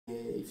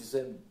if you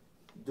say,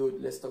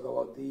 dude, let's talk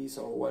about this,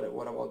 or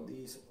what about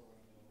this,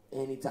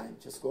 anytime,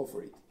 just go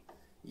for it.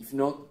 If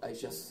not, I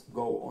just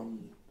go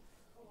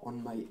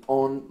on my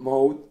own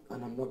mode,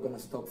 and I'm not gonna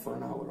stop for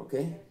an hour,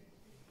 okay?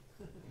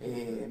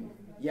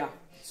 Yeah,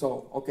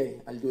 so,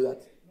 okay, I'll do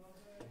that.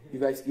 You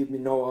guys give me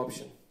no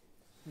option.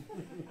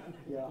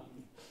 Yeah.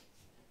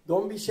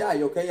 Don't be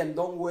shy, okay? And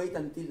don't wait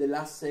until the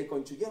last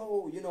second to,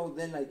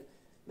 then like,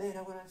 man,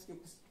 I want to ask you,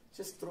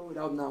 just throw it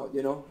out now,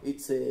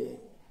 It's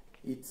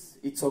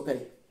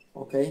okay,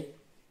 okay?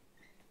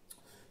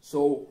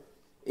 So,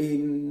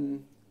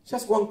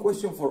 just one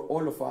question for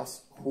all of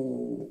us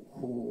who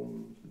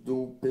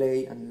do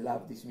play and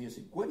love this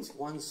music. What is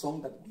one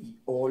song that we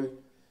all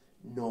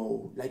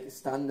know, like a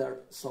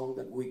standard song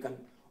that we can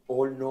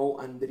all know?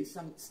 And there is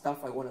some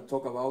stuff I want to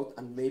talk about,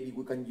 and maybe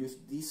we can use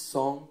this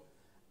song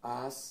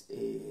as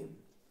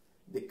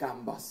the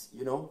canvas,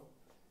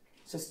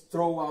 Just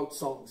throw out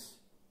songs.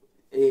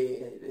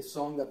 A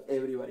song that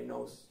everybody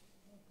knows.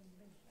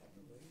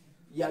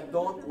 Yeah,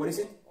 what is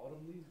it?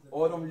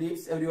 Autumn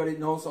Leaves. Everybody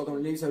knows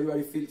Autumn Leaves.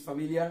 Everybody feels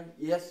familiar.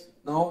 Yes?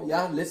 No?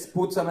 Yeah? Let's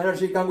put some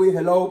energy. Can we?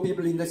 Hello,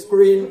 people in the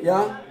screen.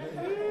 Yeah?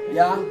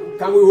 Yeah?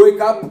 Can we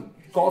wake up?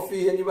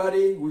 Coffee,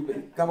 anybody?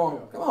 Come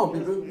on,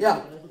 people.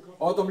 Yeah.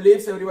 Autumn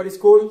Leaves. Everybody's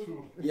cool.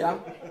 Yeah?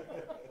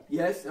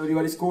 Yes?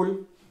 Everybody's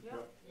cool.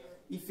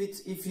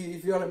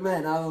 If you're like,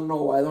 man, I don't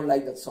know, I don't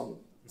like that song,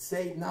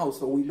 say it now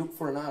so we look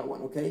for another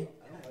one, okay?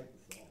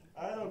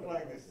 I don't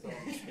like this song.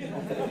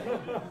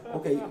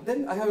 Okay,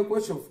 then I have a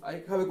question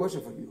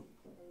for you.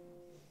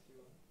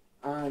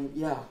 And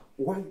yeah,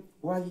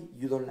 why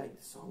you don't like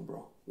the song,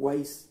 bro? Why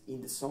is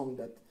in the song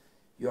that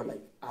you're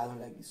like, I don't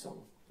like this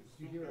song?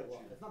 You hear it a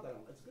lot. It's not that,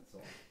 it's a good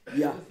song.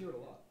 Yeah. You just hear it a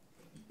lot.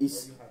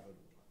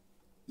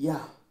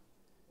 Yeah.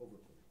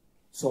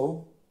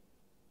 So?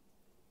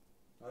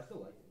 I still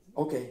like it.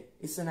 Okay,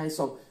 it's a nice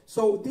song.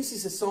 So this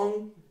is a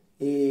song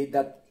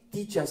that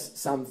teaches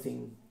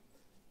something.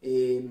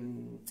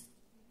 And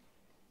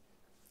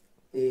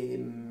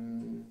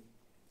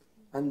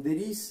there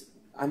is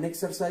an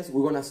exercise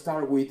we're gonna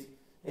start with.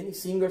 Any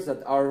singers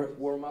that are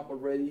warm up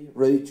already,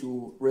 ready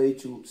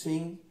to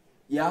sing?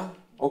 Yeah.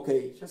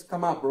 Okay, just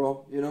come up,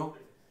 bro.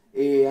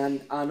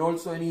 And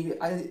also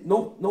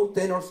no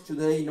tenors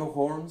today, no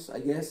horns, I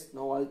guess,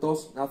 no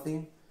altos,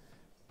 nothing.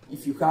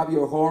 If you have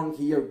your horn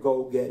here,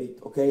 go get it,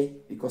 okay?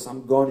 Because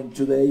I'm gone in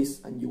 2 days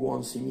and you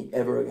won't see me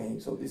ever again.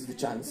 So this is the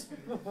chance.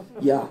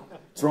 Yeah,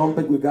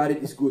 trumpet, we got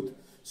it, it's good.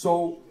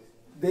 So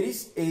there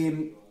is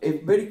a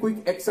very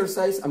quick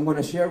exercise I'm going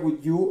to share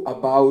with you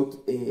about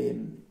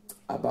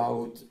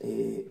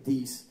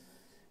this,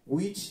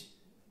 which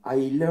I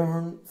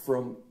learned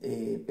from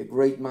a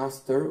great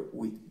master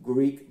with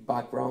Greek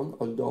background,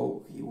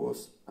 although he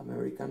was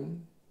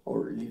American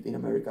or lived in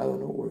America. I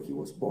don't know where he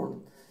was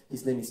born.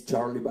 His name is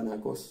Charlie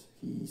Banacos.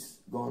 He's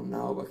gone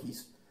now, but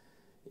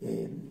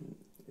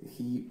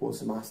he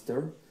was a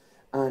master.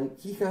 And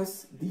he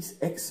has this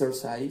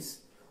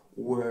exercise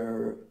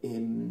where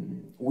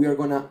we are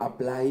going to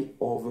apply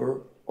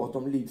over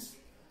Autumn Leaves.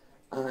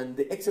 And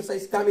the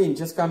exercise,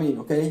 just come in,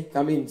 okay?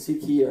 Come in,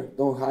 sit here,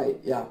 don't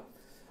hide, yeah.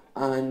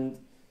 And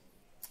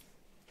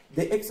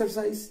the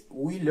exercise,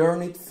 we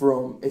learn it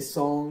from a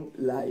song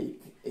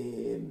like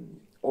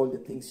All the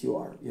Things You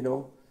Are,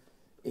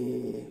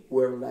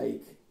 where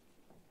like,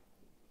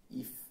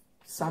 if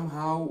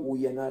somehow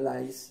we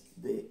analyze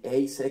the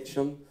A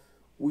section,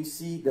 we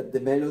see that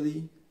the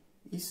melody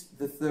is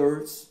the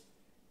thirds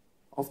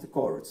of the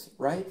chords,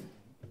 right?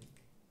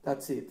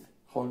 That's it,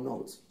 whole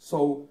notes.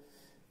 So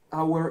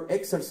our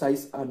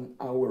exercise and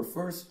our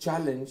first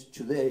challenge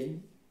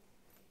today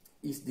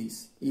is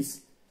this,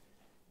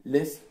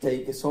 let's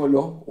take a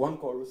solo, one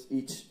chorus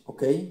each,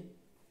 okay?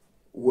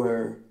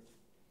 Where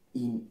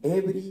in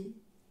every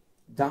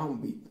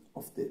downbeat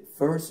of the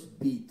first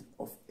beat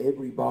of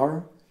every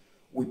bar,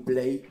 we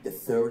play the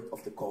third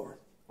of the chord,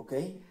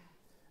 okay?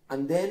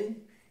 And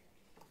then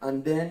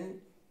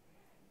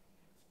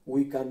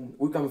we can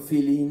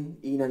fill in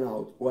and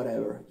out,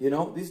 whatever,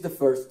 This is the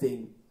first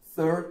thing,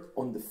 third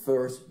on the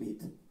first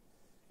beat.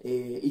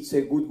 It's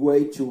a good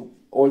way to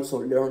also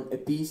learn a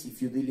piece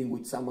if you're dealing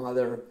with some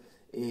other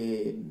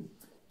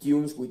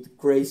tunes with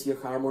crazier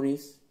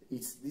harmonies.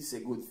 This is a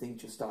good thing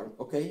to start,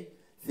 okay?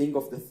 Think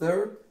of the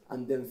third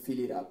and then fill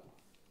it up.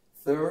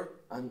 Third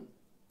and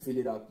fill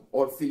it up,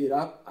 or fill it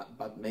up,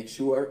 but make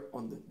sure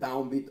on the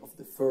downbeat of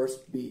the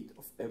first beat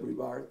of every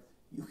bar,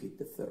 you hit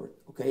the third,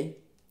 okay?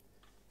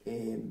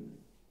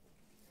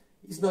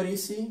 It's not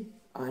easy,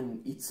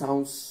 and it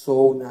sounds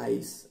so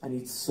nice, and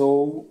it's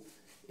so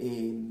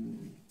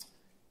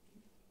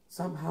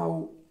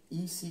somehow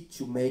easy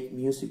to make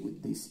music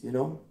with this,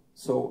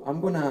 So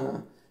I'm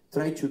gonna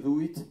try to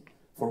do it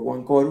for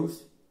one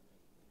chorus.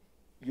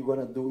 You're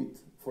gonna do it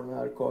for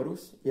another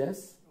chorus,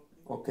 yes?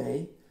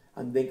 Okay.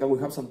 And then can we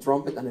have some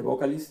trumpet and a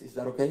vocalist? Is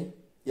that okay?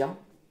 Yeah?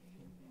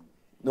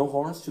 No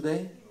horns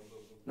today?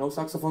 No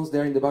saxophones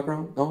there in the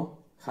background? No?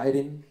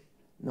 Hiding?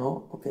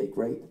 No? Okay,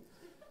 great.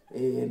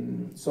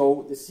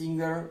 So the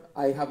singer,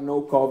 I have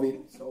no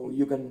COVID, so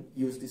you can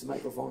use this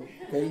microphone,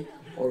 okay?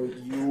 Or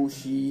you,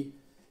 she,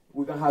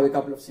 we can have a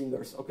couple of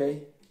singers,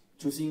 okay?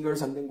 2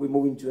 singers, and then we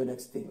move into the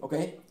next thing,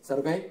 okay? Is that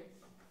okay?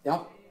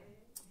 Yeah?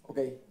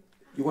 Okay.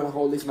 You want to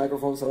hold this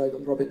microphone so I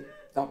don't drop it?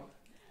 Yeah.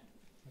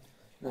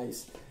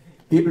 Nice.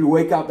 People,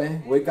 wake up, eh?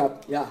 Wake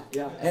up. Yeah,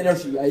 yeah.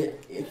 Energy. I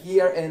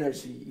hear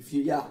energy. If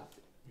you, yeah.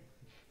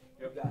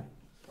 You got it.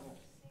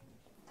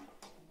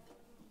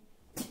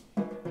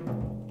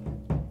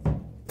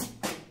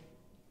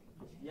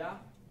 Yeah?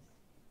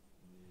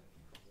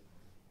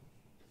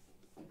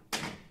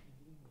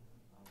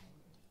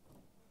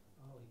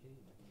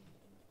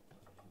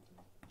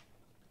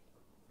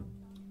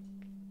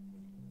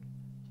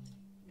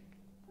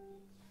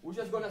 We're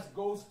just gonna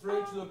go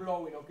straight to the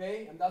blowing,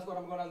 okay? And that's what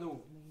I'm gonna do.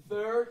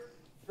 Third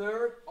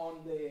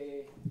on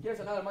the. Here's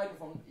another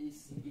microphone.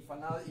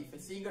 If a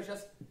singer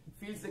just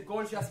feels the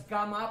call, just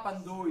come up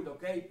and do it,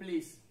 okay?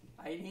 Please.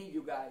 I need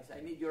you guys.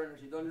 I need your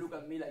energy. Don't look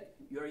at me like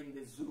you're in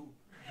the zoo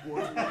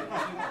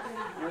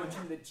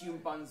watching the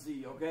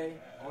chimpanzee, okay?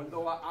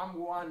 Although I'm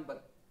one,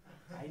 but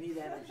I need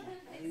energy.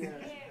 I need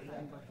energy.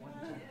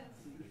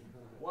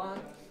 1,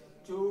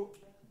 2,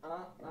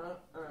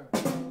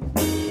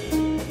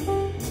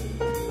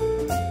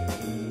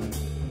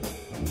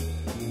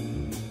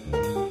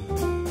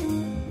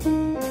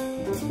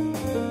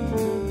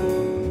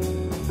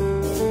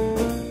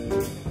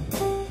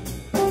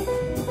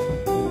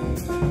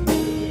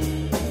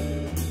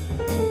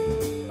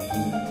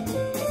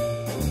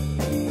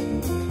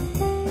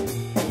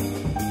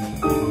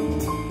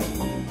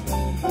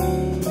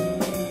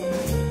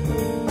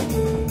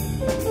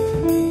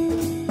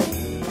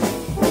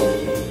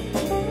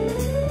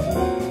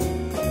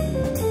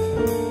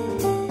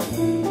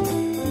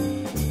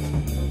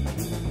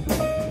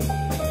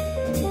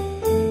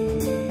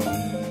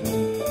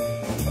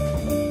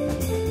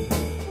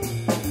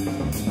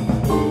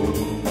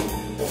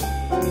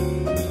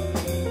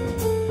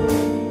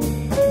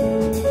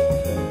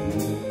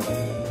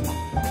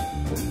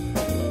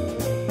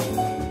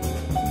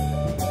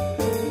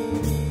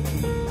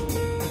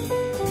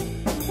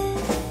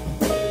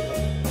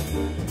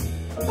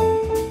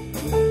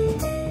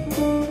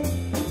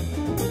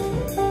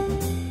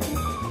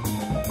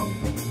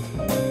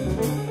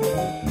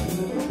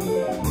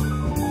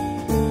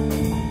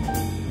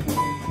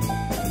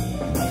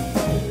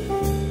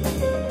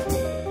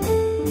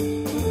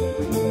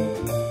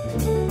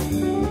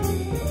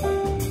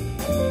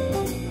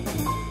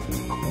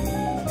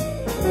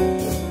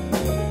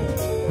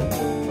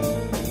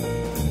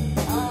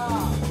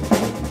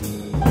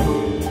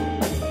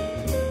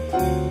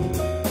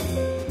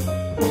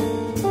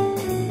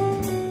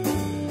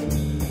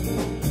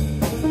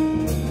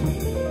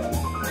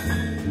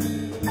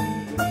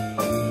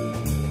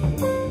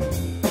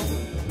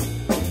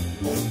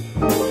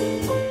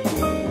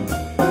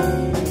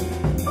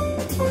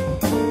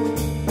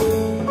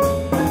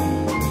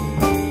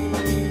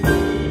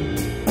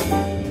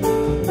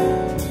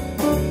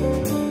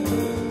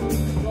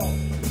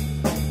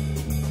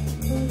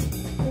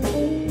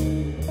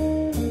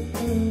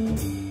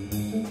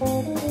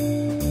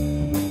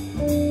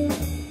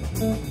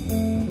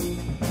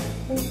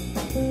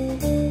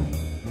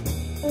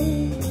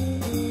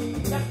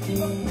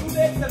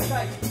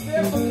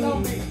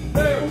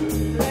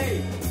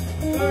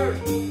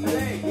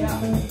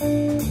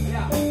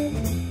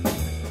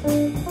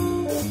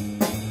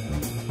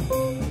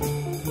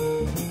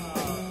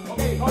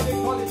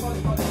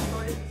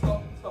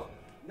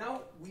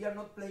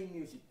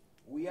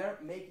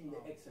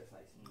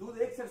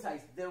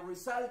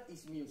 result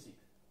is music.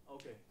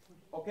 Okay.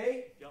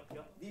 Okay? Yep.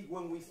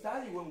 When we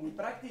study, when we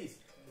practice,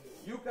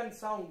 you can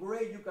sound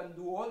great, you can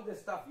do all the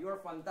stuff, you're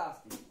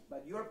fantastic.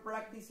 But you're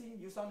practicing,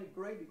 you sounded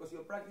great because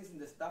you're practicing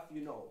the stuff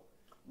you know.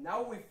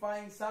 Now we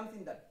find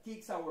something that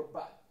kicks our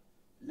butt.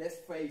 Let's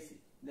face it.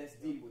 Let's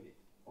deal with it.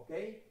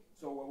 Okay?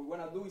 So what we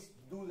want to do is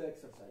do the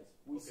exercise.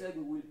 We said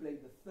we will play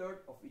the third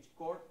of each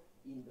chord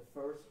in the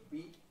first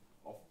beat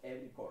of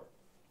every chord.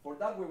 For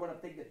that, we want to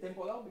take the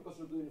tempo down because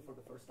we're doing it for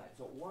the first time.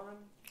 So 1,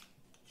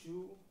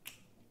 2,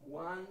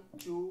 1,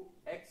 2,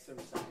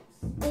 exercise.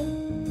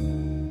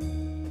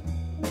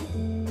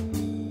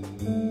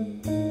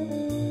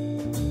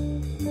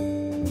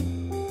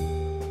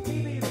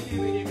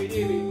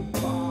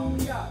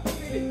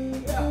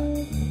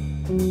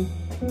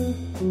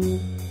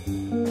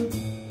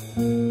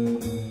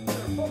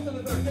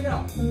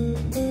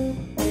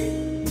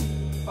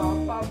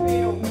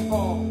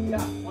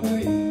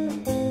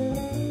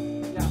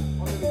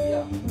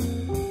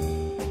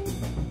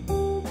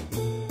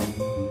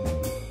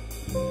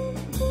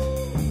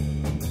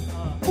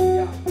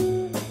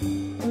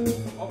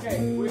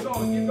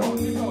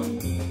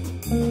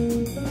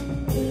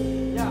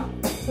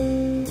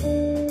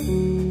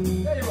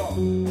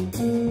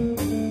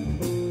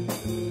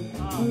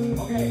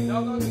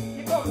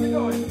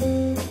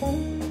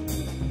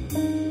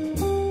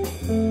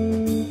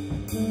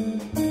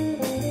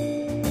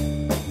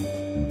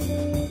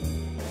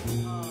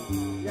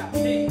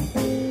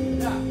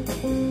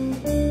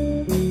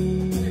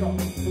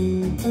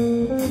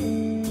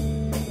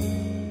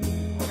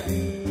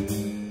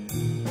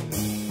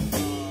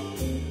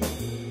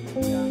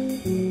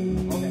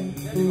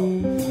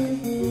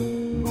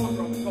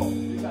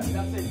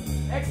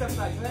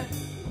 ないです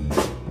ね。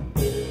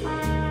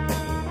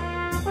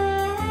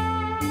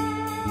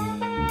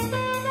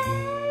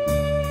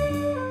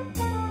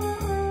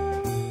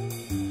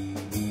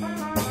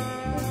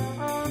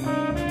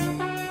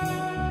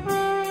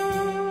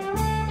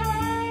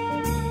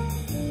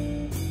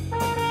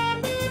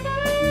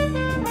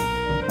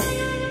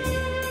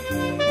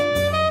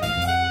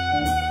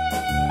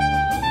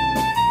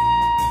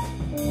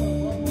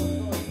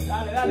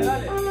Dale,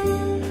 dale.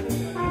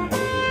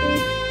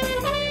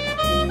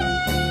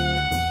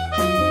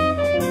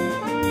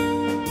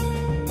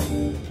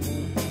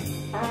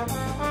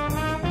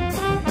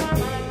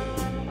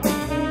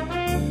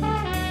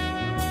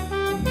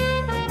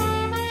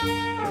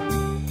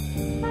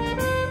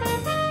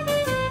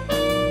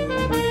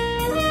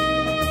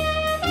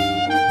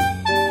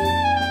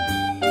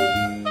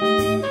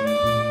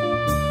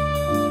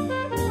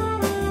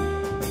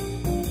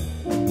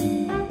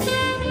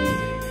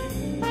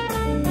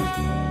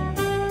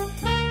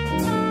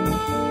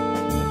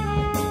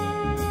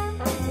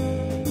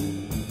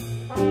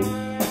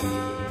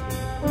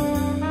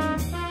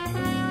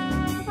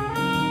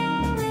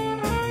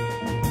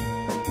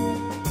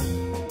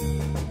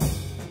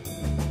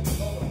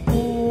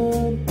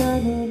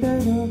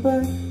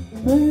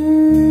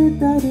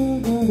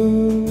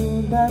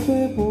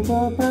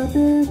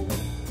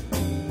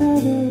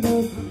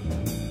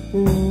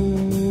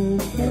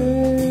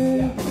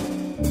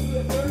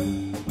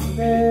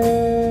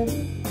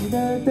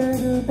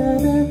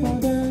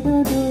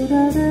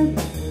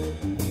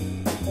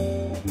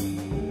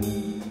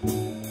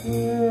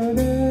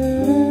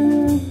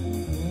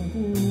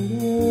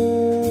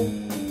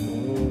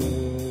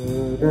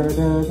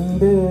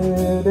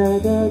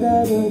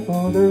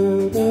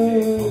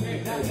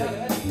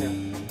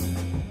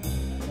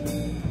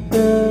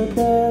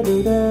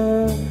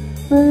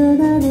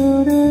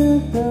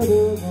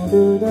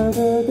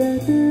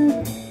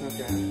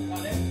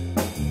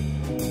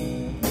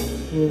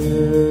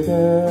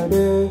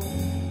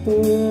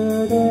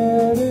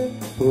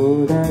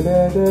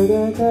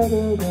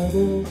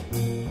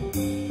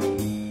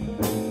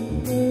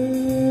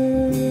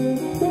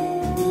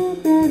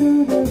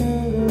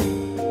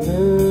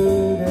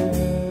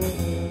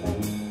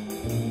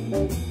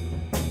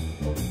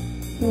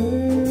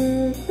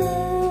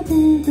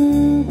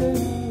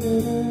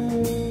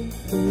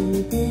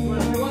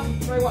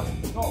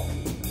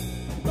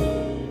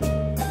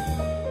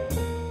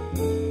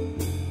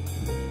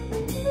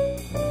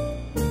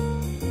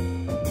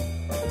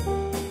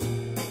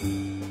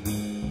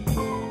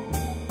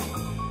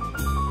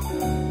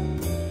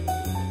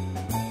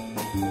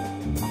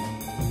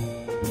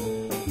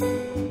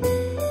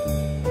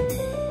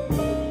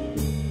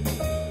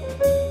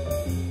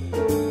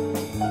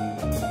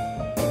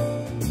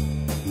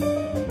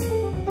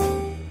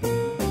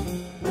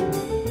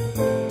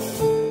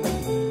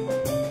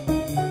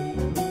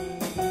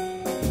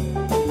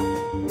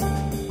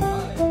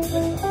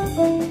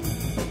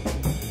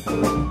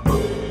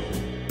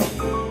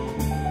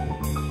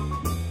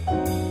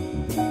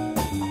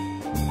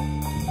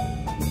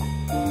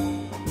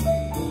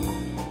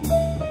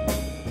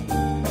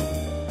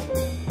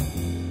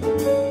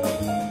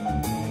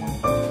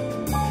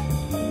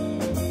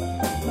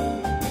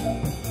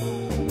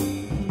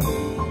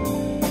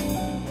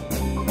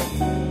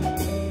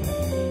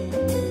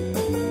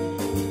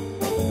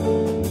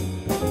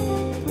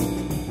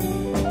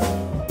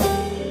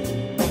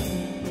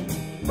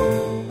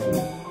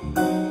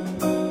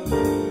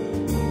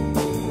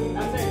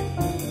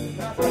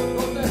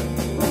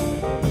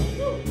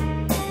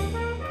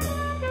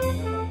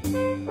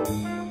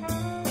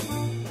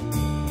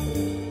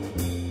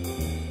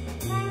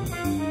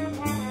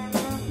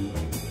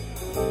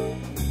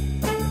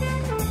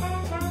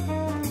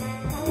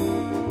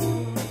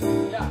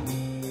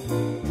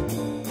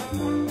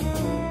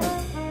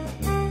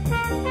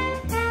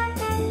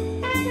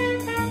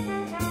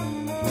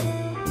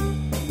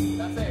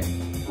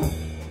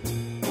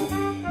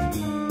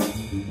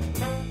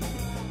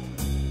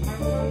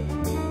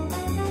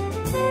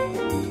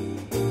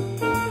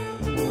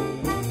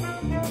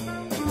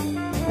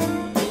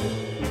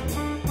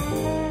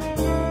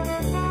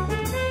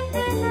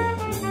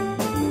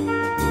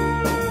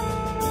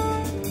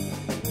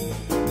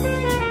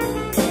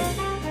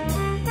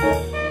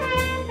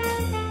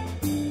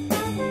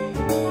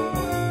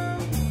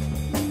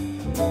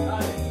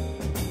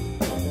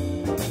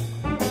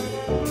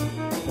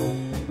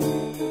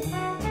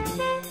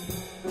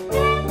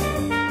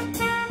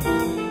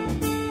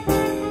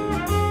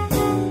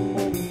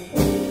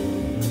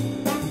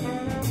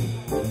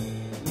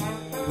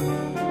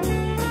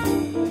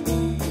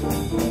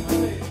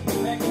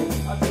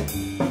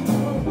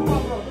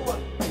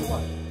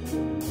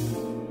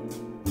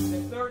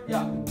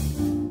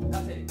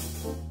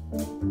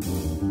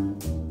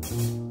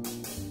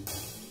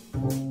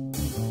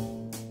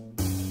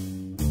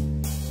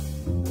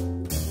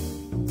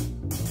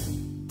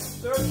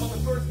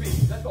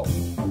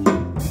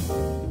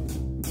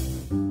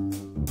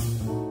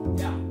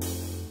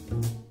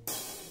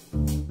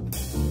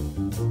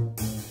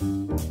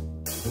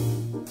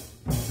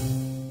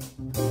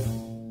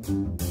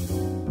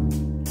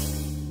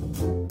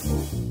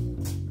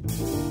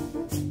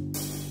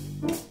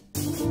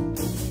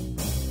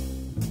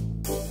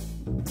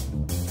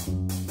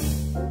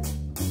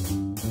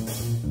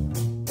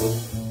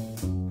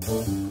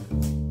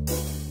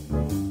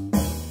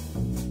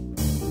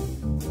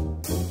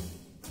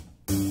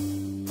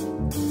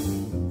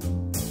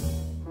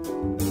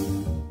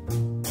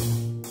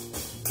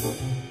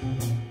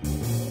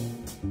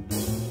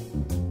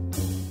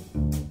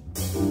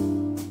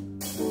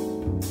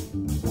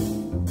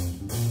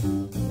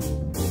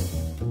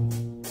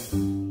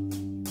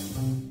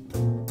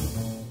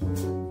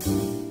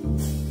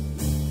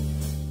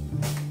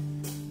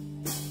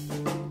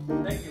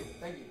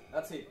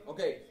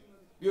 Okay,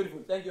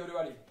 beautiful. Thank you,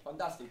 everybody.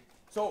 Fantastic.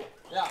 So,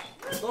 yeah,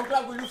 don't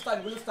clap, we lose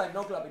time,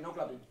 no clapping, no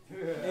clapping.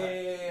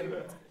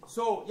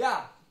 So,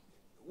 yeah,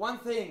 one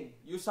thing,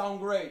 you sound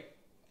great,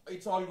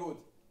 it's all good.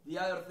 The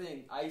other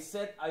thing, I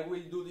said I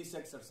will do this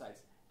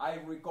exercise. I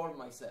record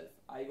myself,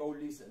 I go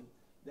listen.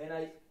 Then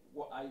I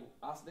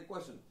ask the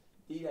question,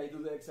 did I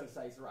do the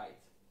exercise right?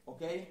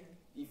 Okay?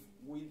 If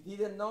we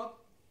did not,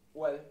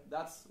 well,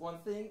 that's one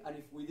thing, and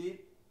if we did,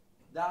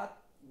 that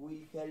will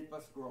help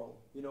us grow.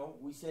 You know,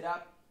 we set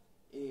up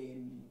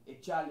a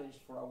challenge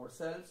for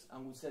ourselves,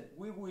 and we said,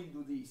 we will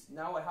do this.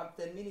 Now I have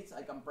 10 minutes,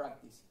 I can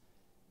practice.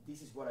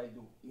 This is what I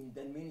do. In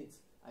 10 minutes,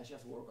 I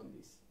just work on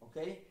this,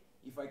 okay?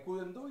 If I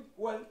couldn't do it,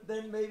 well,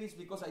 then maybe it's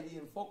because I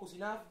didn't focus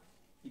enough,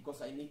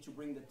 because I need to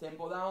bring the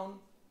tempo down,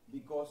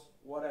 because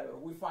whatever.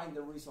 We find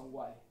the reason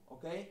why,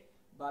 okay?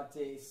 But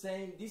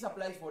saying, this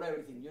applies for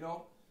everything, you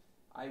know?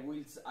 I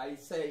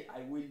say,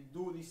 I will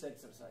do this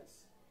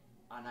exercise,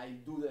 and I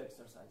do the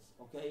exercise,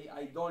 okay?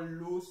 I don't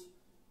lose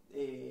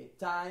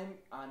time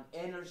and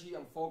energy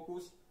and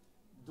focus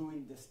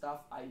doing the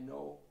stuff I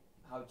know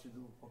how to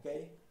do,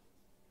 okay?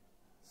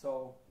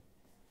 So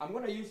I'm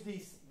gonna use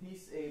this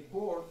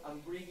board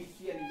and bring it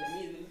here in the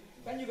middle.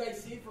 Can you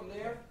guys see it from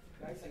there?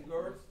 Guys and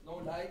girls, no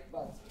light,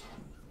 but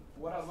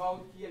what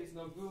about here is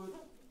not good.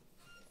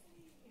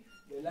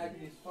 The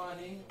lighting is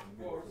funny,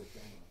 of course.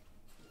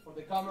 For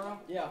the camera?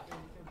 Yeah.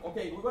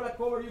 Okay, we're gonna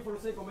cover you for a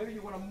second. Maybe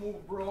you wanna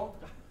move, bro.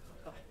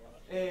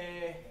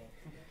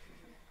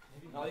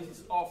 No, this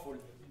is awful.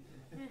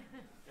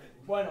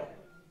 Bueno,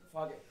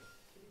 fuck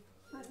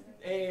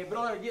it.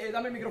 Brother, dame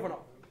el micrófono.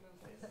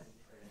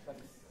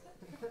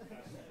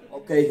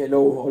 Okay,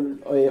 hello,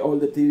 all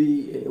the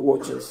TV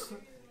watchers.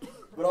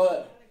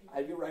 Brother,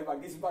 I'll be right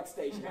back. This is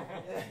backstage now.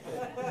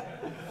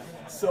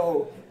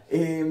 So,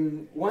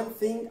 one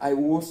thing I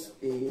was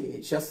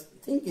just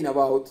thinking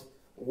about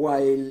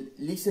while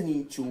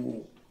listening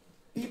to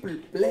people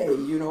play,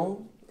 you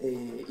know,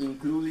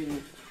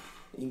 including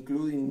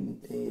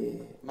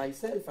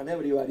myself and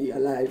everybody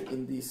alive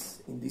in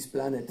this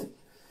planet,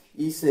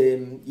 is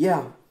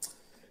yeah,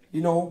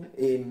 you know,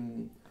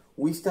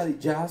 we study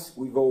jazz,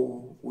 we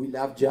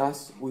love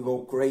jazz, we go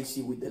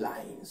crazy with the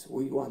lines.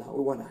 We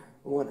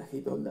wanna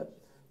hit all that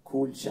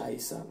cool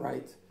shaisa,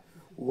 right?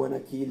 We wanna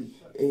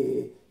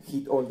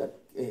hit all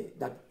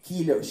that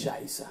killer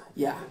shaisa,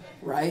 yeah,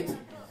 right?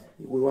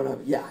 We wanna,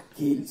 yeah,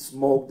 kill,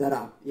 smoke that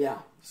up,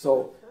 yeah.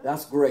 So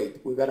that's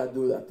great. We gotta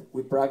do that.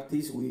 We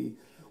practice.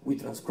 We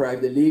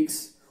transcribe the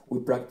licks. We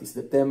practice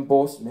the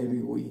tempos.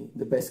 Maybe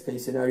the best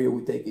case scenario,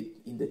 we take it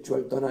in the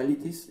 12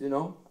 tonalities, you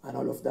know, and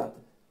all of that.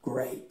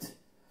 Great.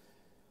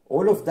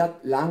 All of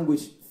that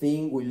language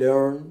thing we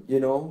learn, you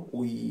know,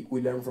 we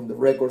learn from the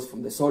records,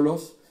 from the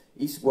solos,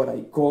 is what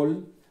I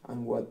call,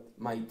 and what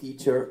my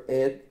teacher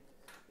Ed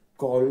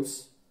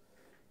calls,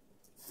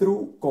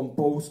 through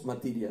composed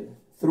material.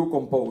 Through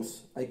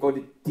compose. I call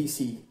it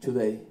TC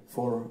today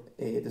for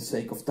the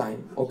sake of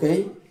time.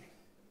 Okay?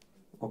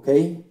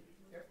 Okay?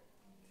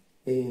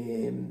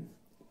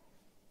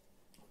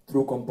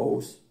 Through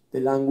compose. The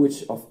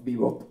language of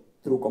bebop.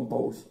 Through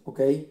compose.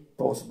 Okay?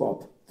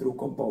 Post-bop. Through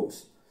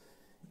compose.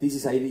 This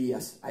is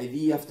ideas.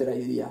 Idea after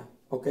idea.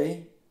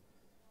 Okay?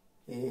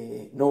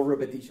 No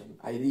repetition.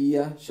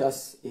 Idea,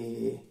 just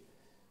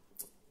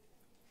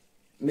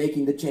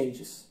making the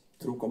changes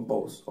through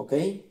compose.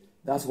 Okay?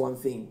 That's one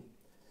thing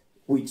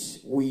which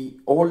we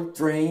all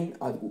train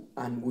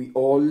and we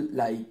all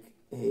like,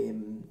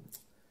 you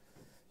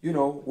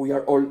know, we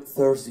are all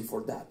thirsty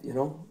for that, you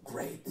know,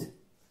 great.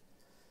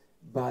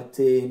 But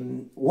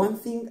one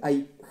thing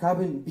I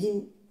haven't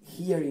been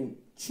hearing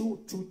too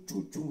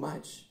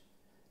much,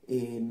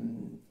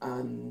 and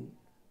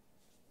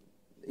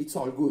it's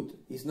all good.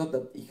 It's not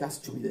that it has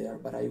to be there,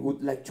 but I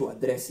would like to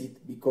address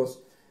it because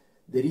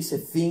there is a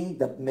thing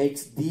that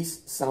makes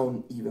this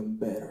sound even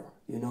better,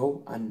 you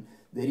know, and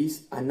there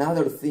is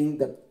another thing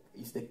that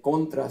is the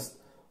contrast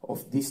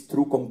of this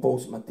true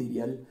composed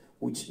material,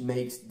 which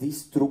makes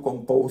this true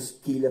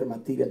composed killer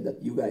material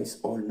that you guys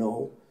all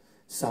know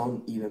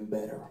sound even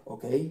better,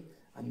 okay?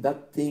 And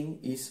that thing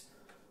is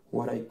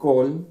what I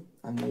call,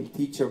 and my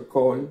teacher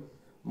call,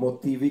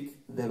 motivic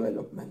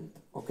development,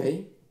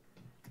 okay?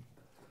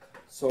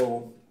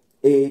 So,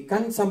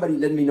 can somebody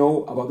let me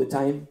know about the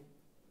time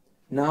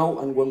now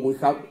and when we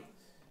have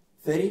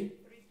 30?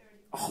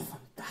 Oh,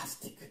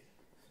 fantastic.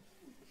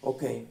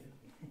 Okay,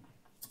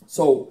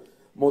 so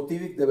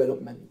motivic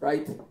development,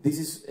 right? This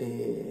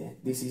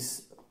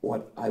is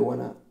what I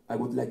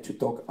would like to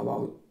talk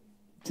about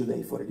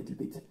today for a little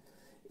bit.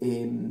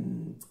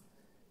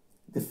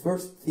 The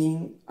first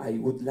thing I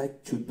would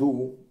like to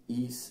do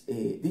is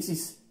this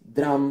is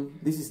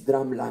drum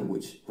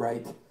language,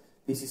 right?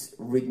 This is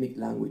rhythmic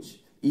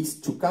language.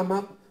 Is to come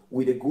up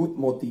with a good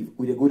motif,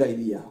 with a good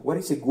idea. What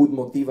is a good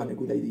motif and a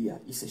good idea?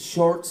 It's a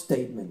short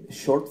statement, a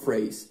short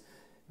phrase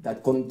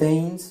that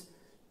contains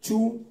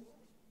 2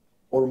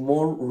 or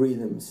more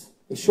rhythms.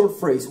 A short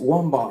phrase,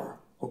 1 bar,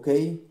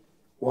 okay?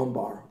 1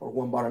 bar or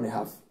 1 bar and a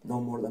half,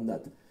 no more than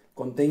that.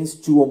 Contains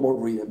 2 or more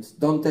rhythms.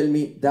 Don't tell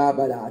me da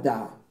ba da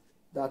da.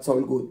 That's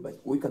all good, but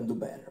we can do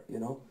better, you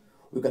know?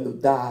 We can do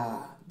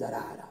da, da,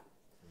 da, da.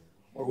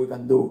 Or we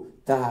can do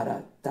da,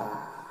 da,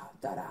 da,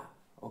 da, da.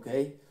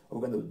 Okay? Or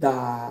we can do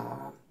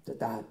da, da,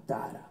 da,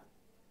 da, da.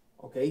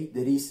 Okay?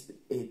 There is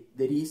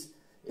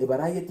a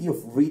variety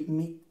of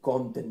rhythmic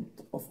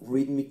content, of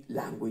rhythmic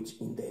language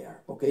in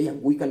there. Okay?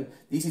 And we can,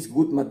 this is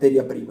good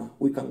materia prima.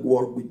 We can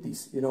work with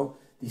this, you know?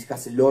 This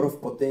has a lot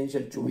of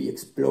potential to be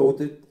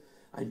exploded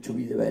and to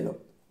be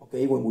developed.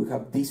 Okay? When we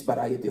have this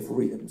variety of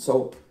rhythm.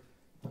 So,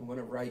 I'm going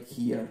to write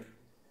here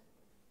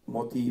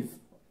motif.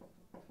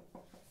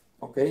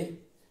 Okay?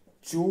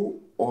 2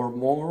 or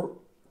more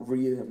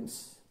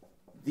rhythms,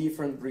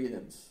 different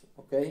rhythms.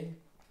 Okay?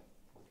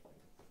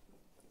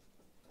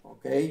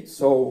 Okay,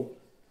 so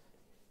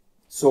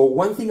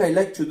one thing I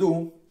like to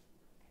do,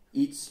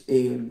 it's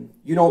you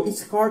know,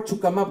 it's hard to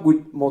come up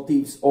with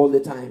motifs all the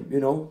time, you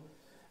know,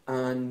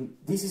 and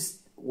this is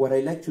what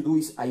I like to do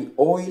is I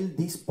oil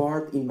this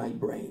part in my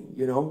brain,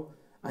 you know,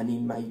 and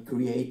in my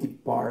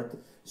creative part,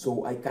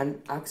 so I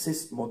can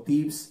access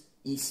motifs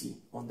easy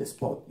on the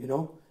spot, you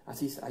know.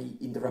 As is, I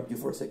interrupt you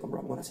for a second, bro.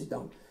 I'm gonna sit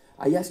down.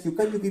 I ask you,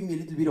 can you give me a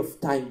little bit of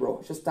time,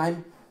 bro? Just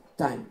time,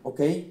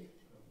 okay?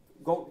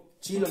 Go,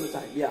 chill on the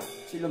time, yeah,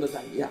 chill on the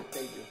time, yeah,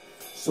 thank you.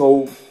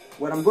 So,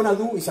 what I'm gonna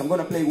do is I'm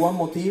gonna play one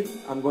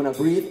motif, I'm gonna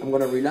breathe, I'm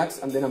gonna relax,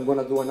 and then I'm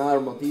gonna do another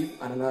motif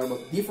and another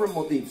motif, different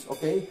motifs,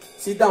 okay?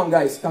 Sit down,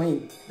 guys, come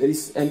in. There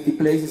is empty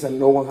places and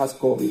no one has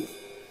COVID.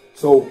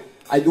 So,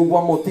 I do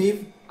one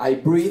motif, I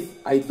breathe,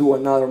 I do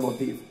another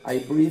motif, I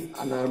breathe,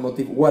 another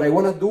motif. What I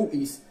wanna do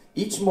is,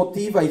 each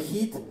motif I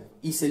hit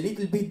is a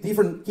little bit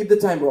different. Keep the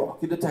time, bro,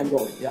 keep the time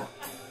going, yeah.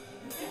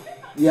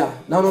 Yeah,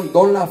 no,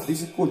 don't laugh,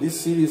 this is cool, this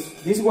is serious.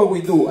 This is what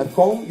we do. At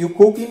home, you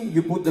cooking,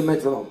 you put the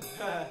metronome.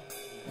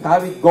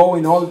 Have it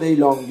going all day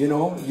long, you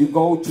know. You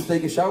go to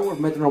take a shower,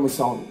 metronome is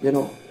on, you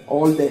know,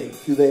 all day,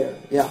 you there,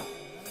 yeah.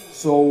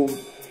 So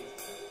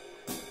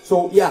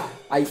yeah,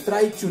 I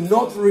try to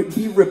not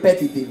be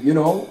repetitive, you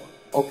know,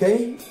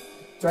 okay?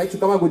 Try to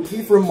come up with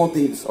different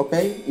motifs,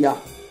 okay? Yeah,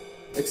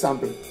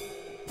 example.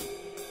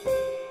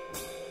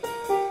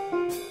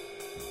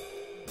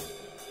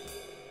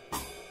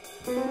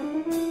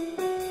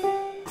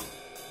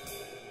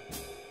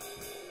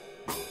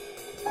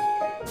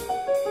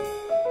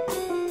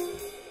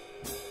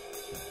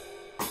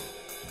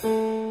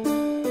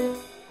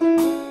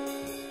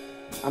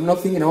 I'm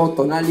not thinking about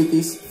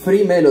tonalities,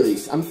 free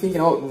melodies. I'm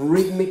thinking about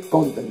rhythmic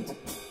content.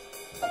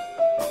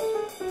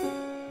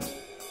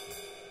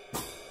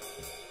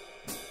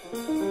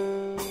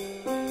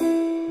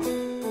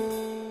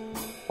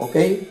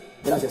 Okay?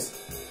 Gracias.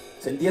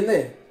 ¿Se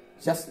entiende?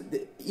 Just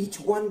each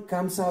one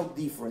comes out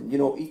different. You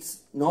know,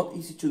 it's not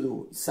easy to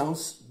do. It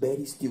sounds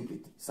very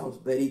stupid. It sounds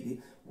very...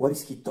 What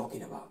is he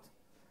talking about?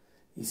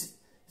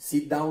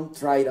 Sit down,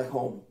 try it at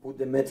home. Put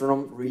the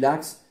metronome,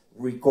 relax,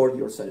 record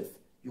yourself.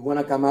 You want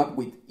to come up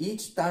with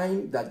each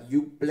time that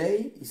you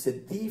play is a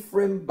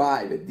different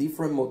vibe, a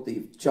different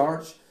motif,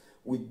 charged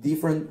with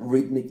different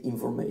rhythmic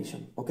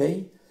information,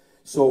 okay?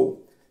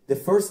 So, the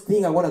first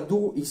thing I want to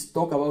do is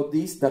talk about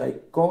this that I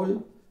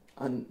call,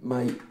 and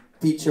my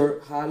teacher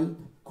Hal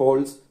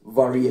calls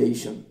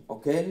variation,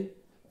 okay?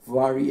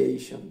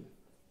 Variation.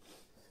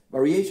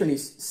 Variation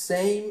is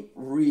same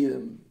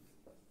rhythm,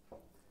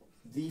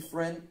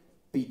 different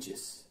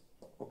pitches,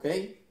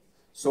 okay?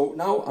 So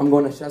now I'm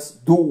gonna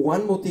just do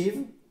one motif,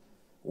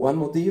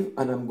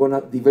 and I'm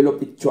gonna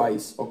develop it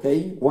twice,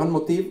 okay? One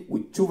motif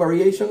with 2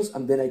 variations,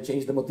 and then I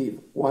change the motif.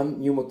 One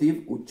new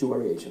motif with 2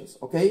 variations,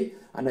 okay?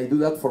 And I do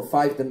that for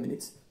 5-10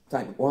 minutes.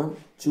 Time, 1,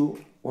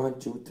 2, 1,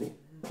 2, 3.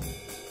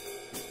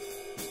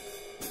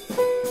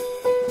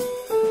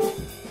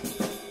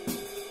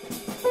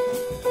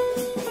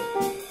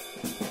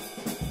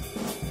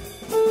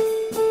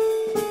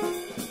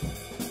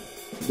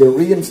 The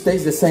rhythm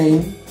stays the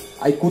same.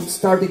 I could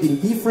start it in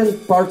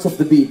different parts of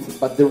the beat,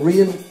 but the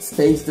rhythm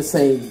stays the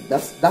same.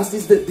 This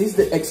is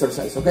the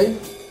exercise, okay?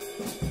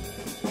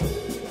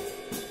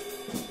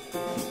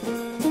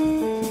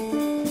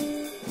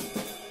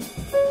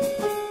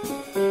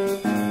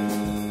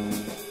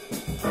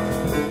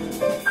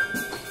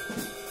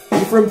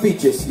 Different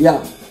pitches,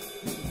 yeah.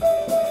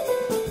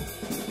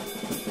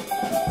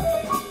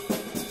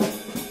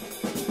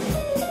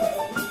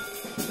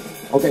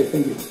 Okay,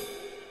 thank you.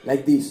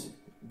 Like this,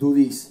 do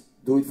this.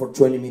 Do it for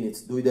 20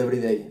 minutes. Do it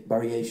every day.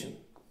 Variation.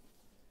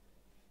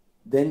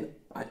 Then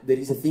there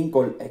is a thing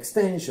called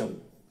extension.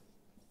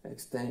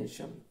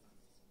 Extension.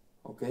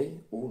 Okay?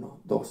 1,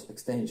 2,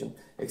 extension.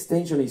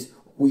 Extension is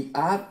we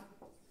add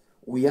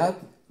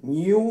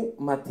new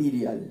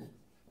material.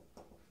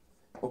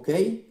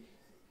 Okay?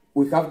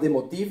 We have the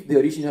motif, the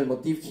original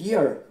motif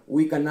here.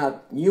 We can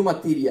add new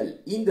material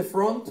in the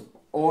front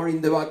or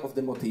in the back of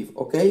the motif.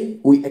 Okay?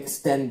 We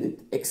extend it.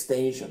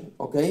 Extension.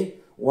 Okay?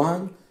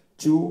 1,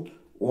 2,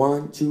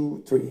 1,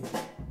 2, 3.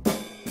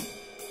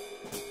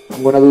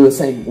 I'm gonna do the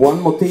same.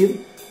 One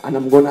motif, and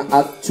I'm gonna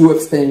add 2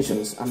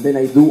 extensions, and then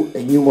I do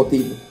a new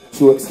motif,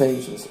 2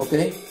 extensions,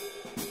 okay?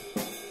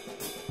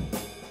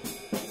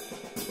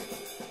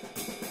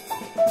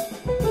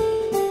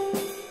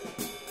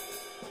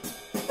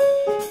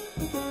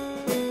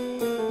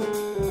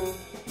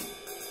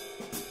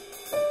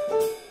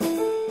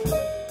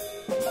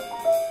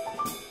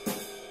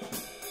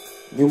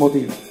 new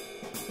motif.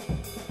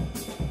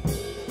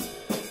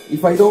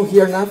 If I don't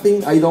hear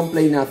nothing, I don't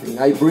play nothing.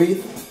 I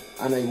breathe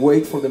and I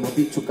wait for the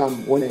motif to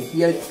come. When I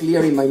hear it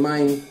clear in my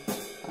mind,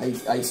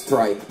 I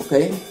strike,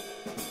 okay?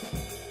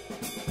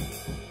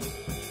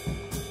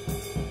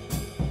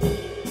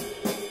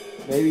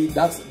 Maybe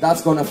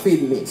that's gonna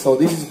feed me. So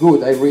this is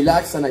good. I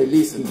relax and I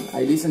listen.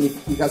 I listen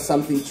if he has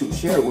something to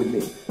share with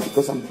me,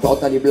 because I'm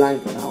totally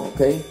blank now,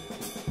 okay?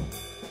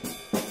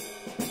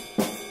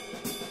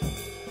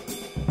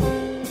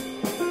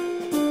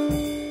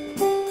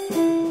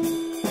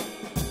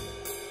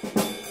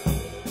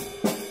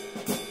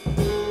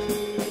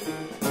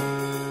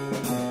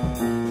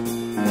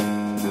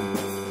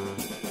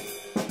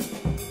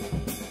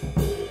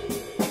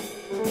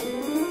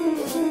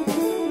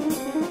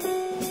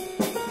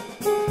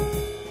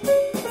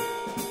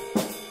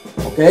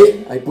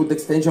 Okay, I put the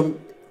extension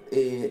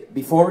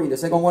before in the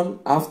second one,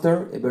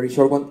 after a very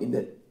short one in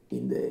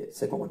the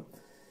second one.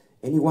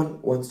 Anyone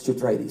wants to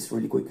try this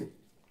really quick?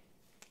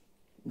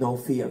 No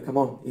fear, come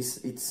on.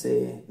 It's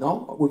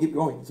no, we'll keep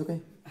going. It's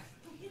okay.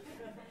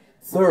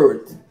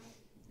 Third,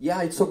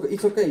 yeah, it's okay.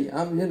 It's okay.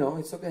 You know,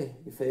 it's okay.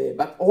 If,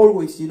 but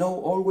always, you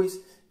know, always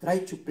try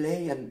to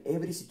play, and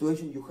every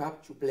situation you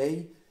have to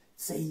play,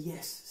 say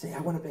yes. Say I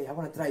want to play. I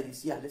want to try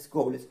this. Yeah, let's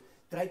go. Let's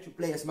try to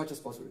play as much as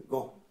possible.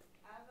 Go.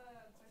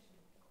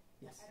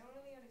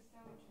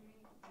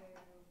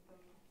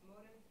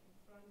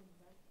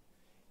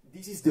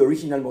 This is the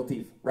original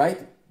motif,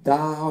 right?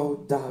 Da,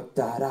 da,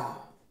 da, da.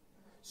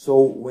 So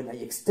when I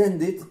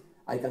extend it,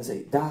 I can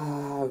say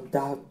da,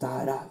 da,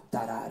 da, da,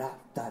 da, da,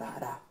 da, da,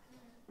 da.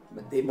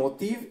 But the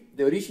motif,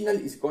 the original,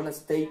 is gonna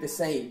stay the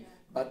same,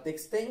 but the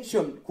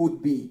extension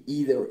could be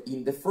either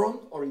in the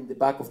front or in the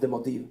back of the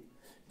motif.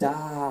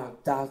 Da,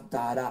 da,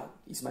 da, da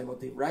is my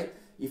motif, right?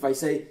 If I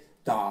say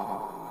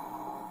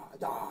da,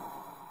 da,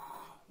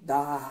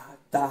 da,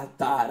 da,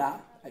 da, da,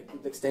 I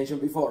put the extension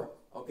before,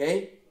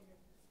 okay?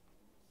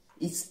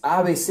 It's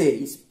ABC,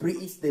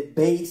 it's the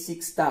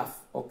basic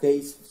stuff, okay?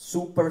 It's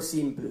super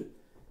simple,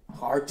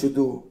 hard to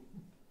do,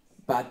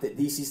 but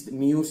this is the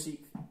music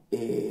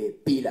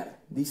pillar.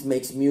 This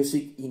makes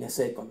music in a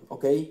second,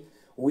 okay?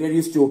 We are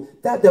used to,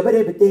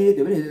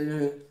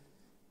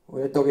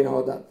 we're talking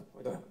about that.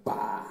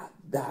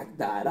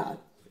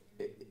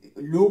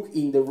 Look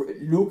in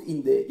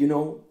the, you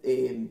know,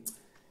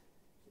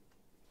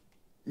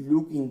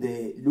 look in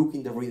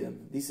the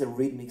rhythm. This is a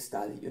rhythmic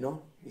study, you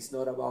know. It's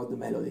not about the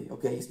melody,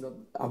 okay? It's not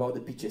about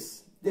the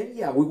pitches. Then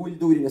yeah, we will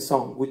do it in a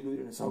song. We'll do it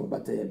in a song.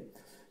 But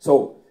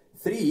so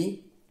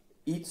 3,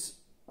 it's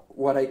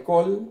what I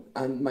call,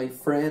 and my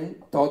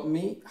friend taught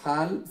me,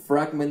 Hal,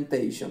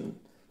 fragmentation.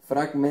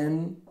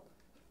 Fragmentation,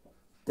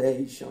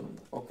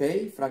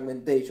 okay?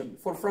 Fragmentation.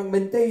 For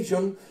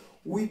fragmentation,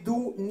 we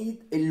do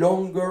need a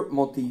longer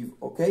motif,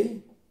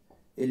 okay?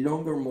 A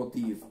longer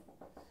motif.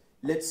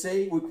 Let's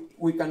say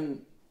we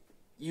can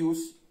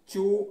use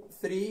 2,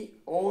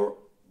 3, or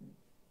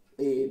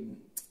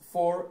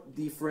 4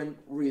 different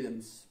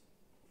rhythms,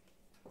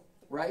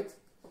 right?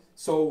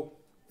 So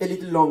a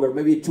little longer,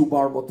 maybe a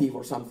 2-bar motif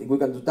or something. We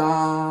can do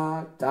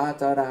da, da,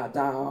 da, da,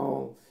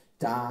 down,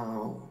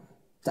 down,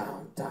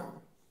 down,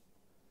 down,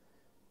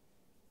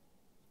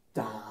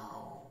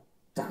 down,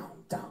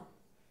 down, down.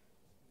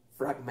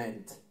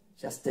 Fragment.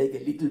 Just take a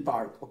little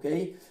part,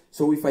 okay?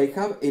 So if I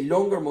have a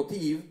longer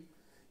motif,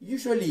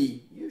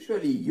 usually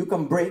you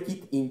can break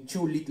it in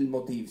 2 little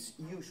motifs,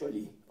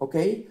 usually,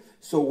 okay?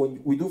 So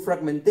when we do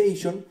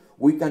fragmentation,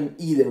 we can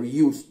either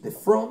use the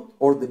front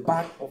or the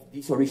back of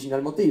this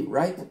original motif,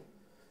 right?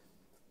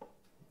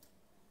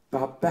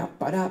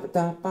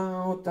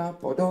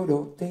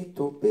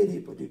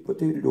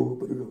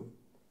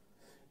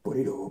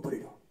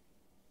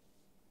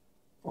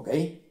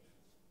 Okay?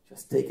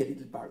 Just take a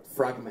little part,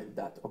 fragment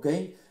that,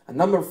 okay? And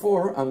number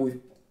 4,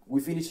 and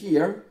we finish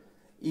here,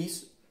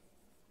 is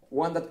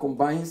one that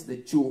combines the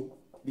 2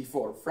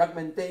 before.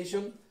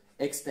 Fragmentation,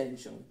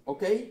 extension,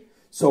 okay?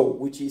 So,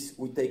 which is,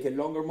 we take a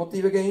longer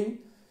motif again,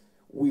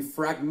 we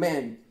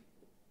fragment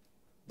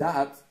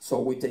that,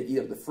 so we take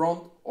either the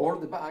front or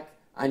the back,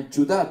 and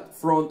to that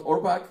front or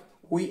back,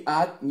 we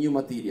add new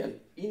material,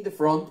 in the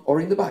front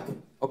or in the back,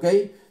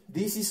 okay?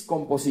 This is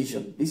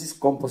composition. This is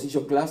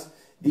composition class.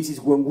 This is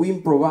when we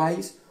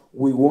improvise,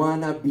 we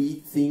wanna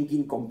be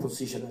thinking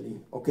compositionally,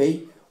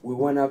 okay? We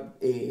wanna,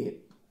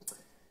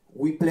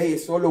 we play a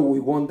solo, we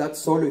want that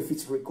solo, if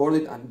it's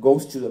recorded and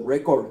goes to the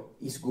record,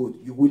 is good.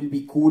 You will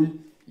be cool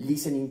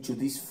listening to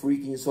this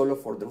freaking solo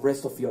for the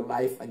rest of your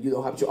life, and you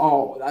don't have to,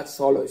 oh, that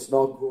solo is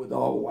not good,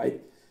 oh, why?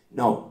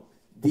 No,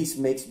 this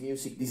makes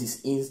music, this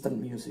is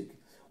instant music.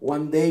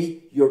 One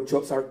day, your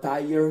chops are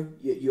tired,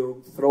 your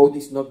throat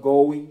is not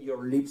going,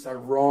 your lips are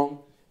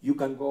wrong, you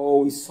can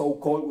go, it's so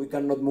cold, we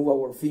cannot move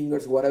our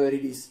fingers, whatever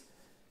it is.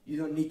 You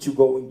don't need to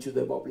go into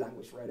the Bob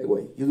language right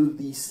away. You do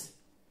this.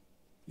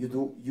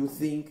 You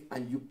think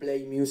and you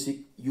play music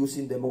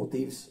using the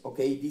motifs,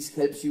 okay? This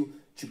helps you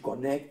to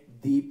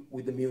connect deep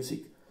with the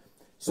music.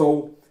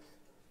 So,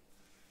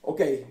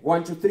 Okay,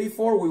 1, 2, 3,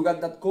 4, we got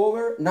that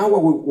covered. Now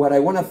what I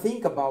want to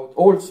think about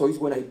also is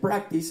when I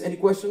practice. Any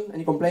question?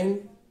 Any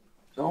complaint?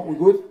 No, we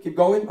good? Keep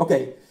going?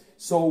 Okay,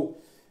 so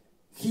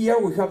here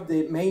we have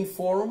the main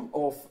form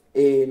of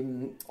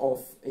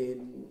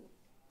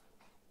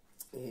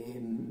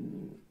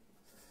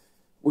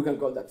we can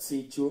call that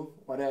C2,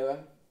 whatever,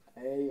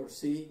 A or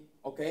C,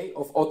 okay,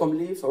 of autumn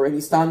leaves or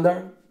any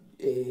standard.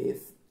 Each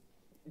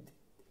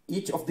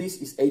of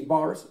these is 8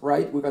 bars,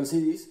 right? We can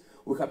see this.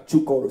 We have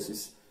 2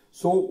 choruses.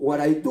 So what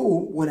I do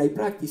when I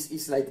practice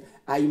is like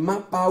I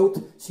map out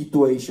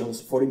situations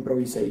for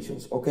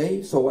improvisations,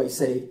 okay? So I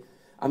say,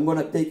 I'm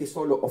gonna take a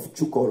solo of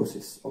 2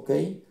 choruses,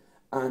 okay?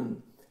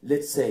 And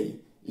let's say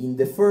in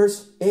the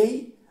first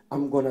A,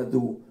 I'm gonna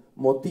do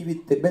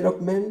motive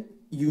development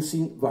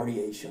using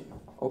variation,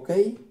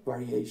 okay?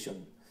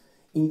 Variation.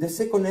 In the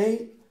second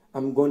A,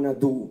 I'm gonna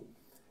do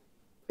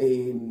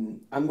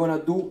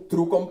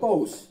true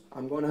compose.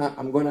 I'm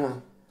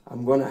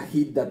gonna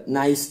hit that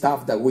nice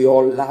stuff that we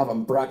all love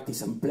and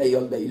practice and play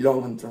all day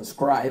long and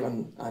transcribe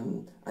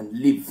and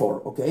live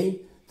for,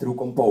 okay? True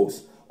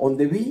compose. On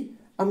the B,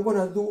 I'm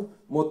gonna do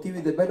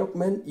motive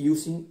development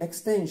using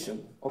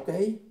extension,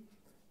 okay?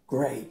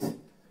 Great.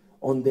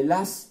 On the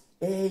last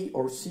A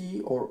or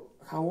C or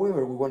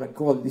however we wanna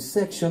call this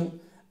section,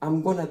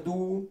 I'm gonna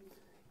do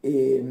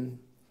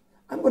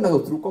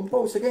true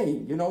compose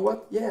again. You know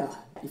what? Yeah,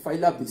 if I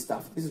love this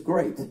stuff, this is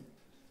great.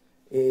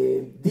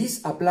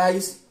 This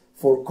applies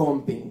for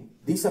comping.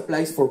 This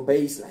applies for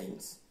bass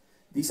lines.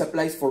 This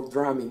applies for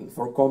drumming,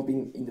 for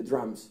comping in the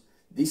drums.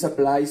 This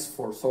applies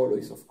for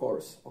soloists, of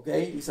course.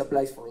 Okay? This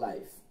applies for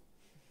live.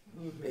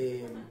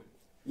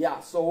 Yeah,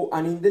 so,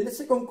 and in the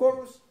second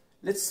chorus,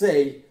 let's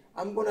say,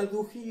 I'm gonna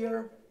do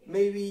here,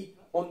 maybe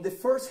on the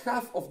first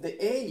half of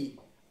the A,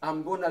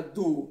 I'm gonna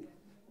do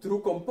true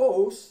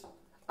compose,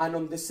 and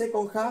on the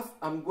second half,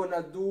 I'm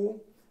gonna do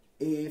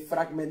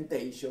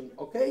fragmentation,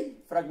 okay?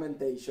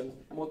 Fragmentation,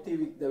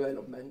 motivic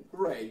development,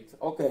 great,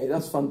 okay,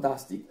 that's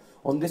fantastic.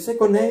 On the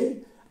second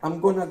A, I'm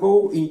gonna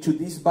go into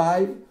this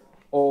vibe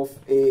of,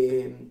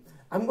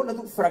 I'm gonna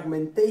do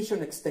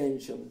fragmentation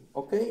extension,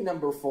 okay?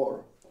 Number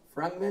 4,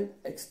 fragment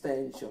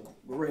extension,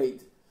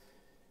 great.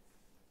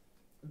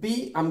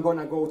 B, I'm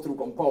gonna go through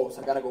compose,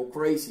 I gotta go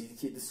crazy,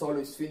 the solo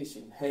is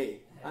finishing,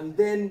 hey. And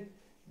then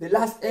the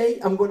last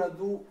A, I'm gonna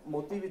do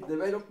motivic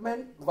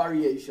development,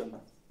 variation.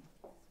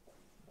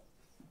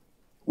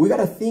 We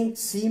gotta think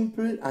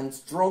simple and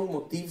strong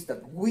motifs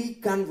that we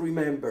can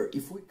remember.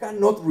 If we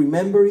cannot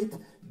remember it,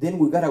 then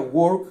we gotta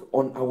work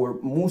on our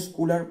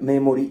muscular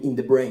memory in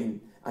the brain.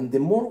 And the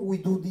more we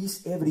do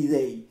this every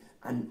day,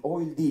 and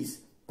oil this,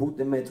 put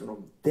the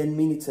metronome, 10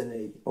 minutes a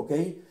day,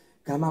 okay?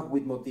 Come up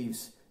with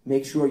motifs.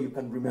 Make sure you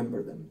can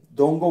remember them.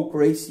 Don't go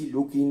crazy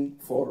looking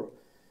for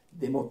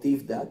the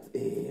motif that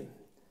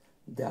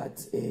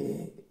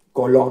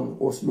Colon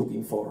was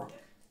looking for.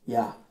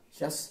 Yeah,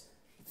 just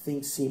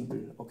think simple,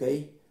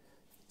 okay?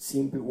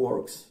 Simple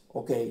works,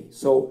 okay?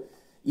 So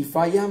if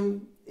I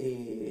am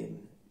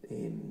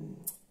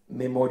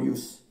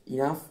memorious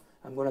enough,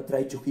 I'm gonna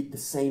try to hit the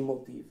same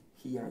motif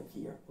here and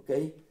here,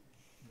 okay?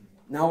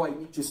 Now I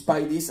need to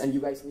spy this and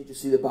you guys need to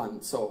see the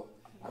band. So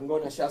I'm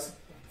gonna just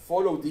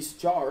follow this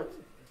chart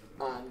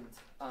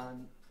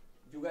and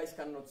you guys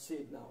cannot see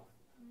it now.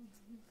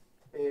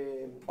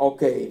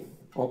 Okay,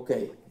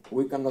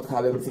 we cannot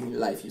have everything in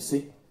life, you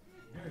see?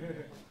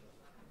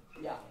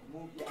 Yeah,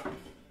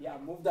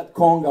 move that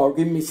conga or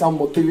give me some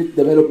motivic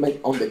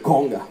development on the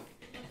conga.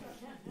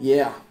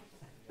 Yeah,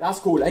 that's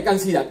cool, I can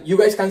see that. You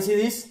guys can see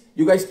this?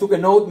 You guys took a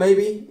note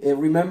maybe,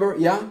 remember,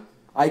 yeah?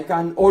 I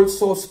can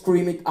also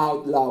scream it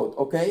out loud,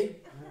 okay?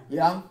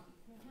 Yeah,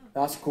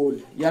 that's cool.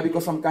 Yeah,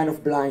 because I'm kind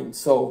of blind,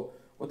 so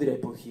what did I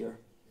put here?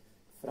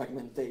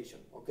 Fragmentation,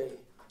 okay?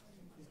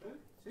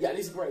 Yeah,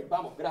 this is great.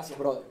 Vamos, gracias,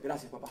 brother.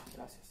 Gracias, papá.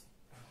 Gracias.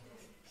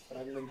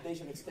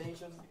 Fragmentation,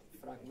 extension,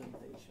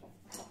 fragmentation.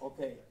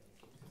 Okay.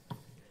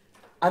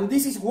 And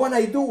this is what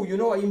I do, you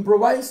know, I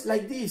improvise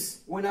like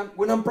this. When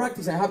I'm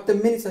practicing, I have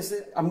 10 minutes, I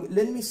say,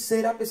 let me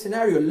set up a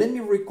scenario, let me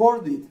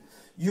record it.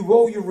 You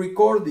go, you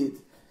record it.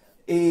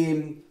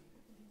 And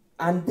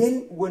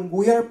then when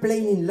we are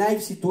playing in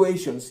live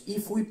situations,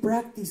 if we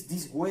practice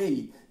this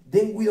way,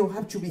 then we don't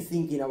have to be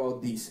thinking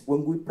about this.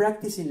 When we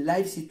practice in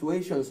live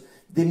situations,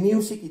 the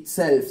music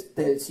itself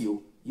tells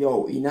you,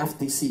 yo, enough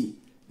TC,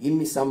 give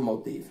me some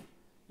motive,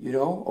 you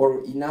know,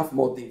 or enough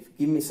motive,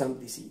 give me some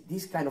TC,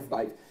 this kind of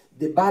vibe.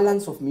 The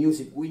balance of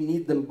music, we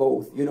need them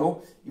both, you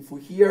know. If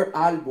we hear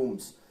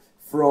albums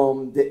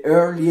from the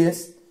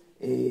earliest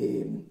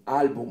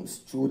albums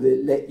to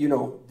the, you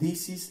know,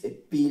 this is a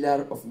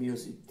pillar of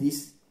music.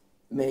 This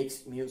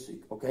makes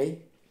music,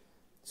 okay?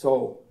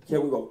 So,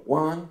 here we go.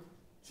 1,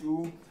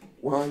 2,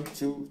 1,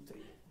 2, 3.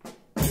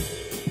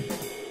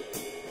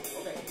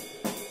 Okay.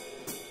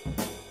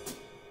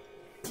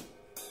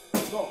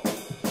 Go.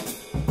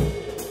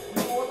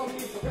 You go on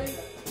this, okay?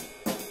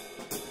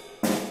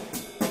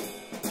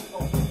 Go.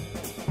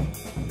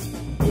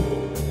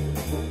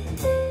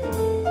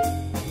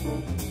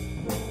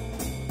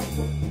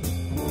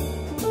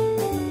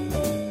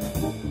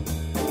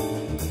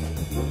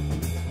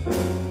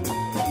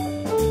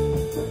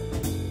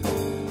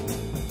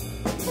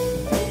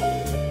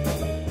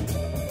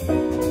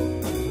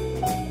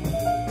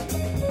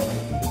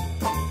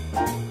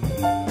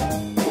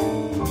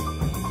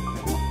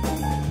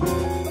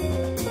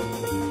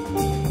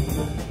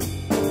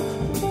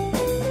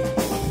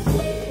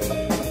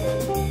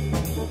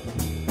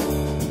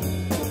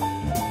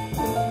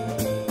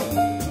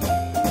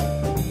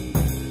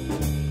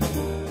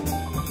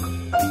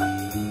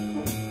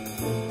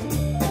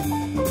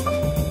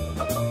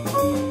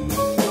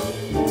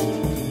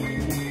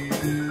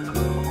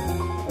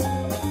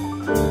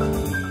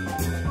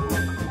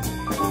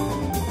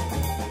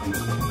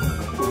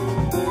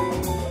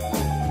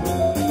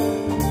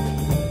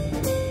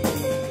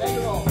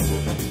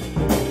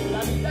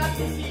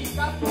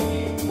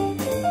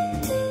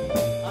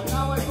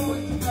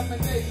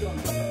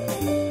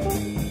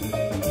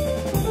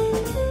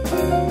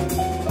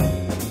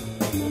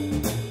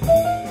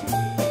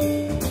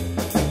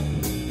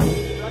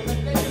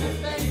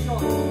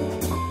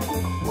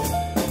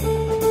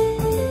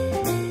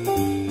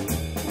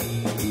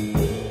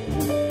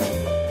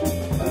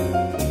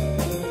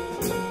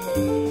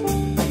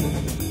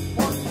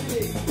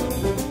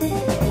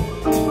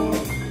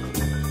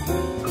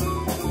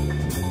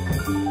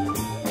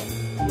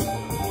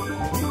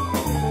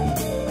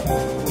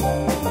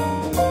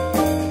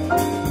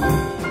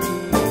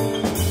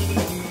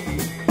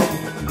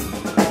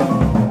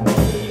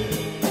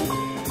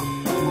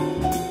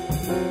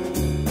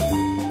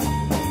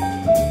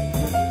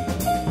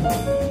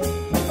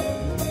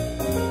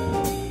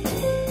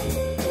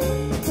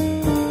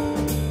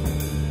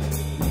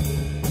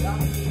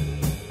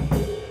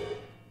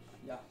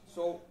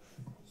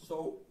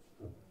 So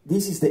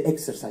this is the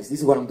exercise. This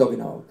is what I'm talking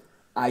about.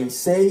 I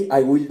say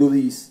I will do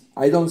this.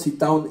 I don't sit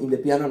down in the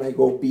piano and I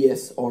go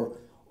PS or,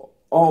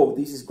 oh,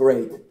 this is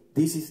great.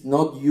 This is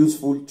not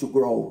useful to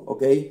grow,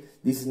 okay?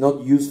 This is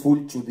not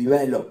useful to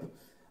develop.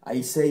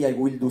 I say I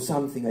will do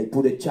something. I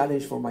put a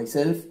challenge for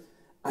myself.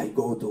 I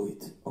go do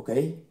it,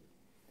 okay?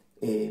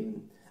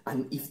 And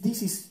if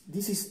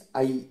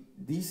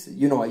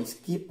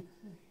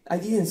I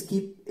didn't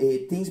skip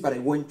things, but I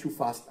went too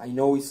fast. I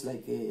know it's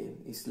like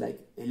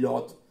a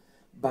lot,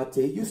 but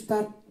you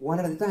start one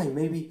at a time.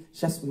 Maybe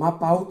just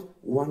map out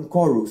one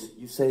chorus.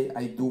 You say,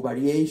 I do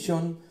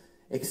variation,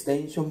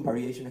 extension,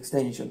 variation,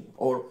 extension,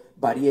 or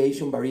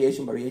variation,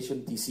 variation,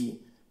 variation, TC.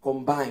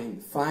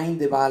 Combine, find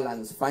the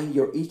balance,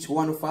 each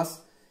one of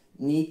us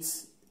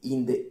needs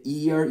in the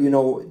ear,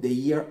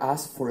 the ear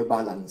asks for a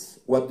balance.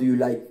 What do you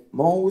like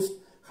most?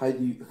 How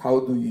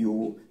do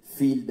you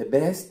feel the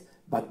best?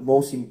 But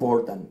most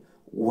important,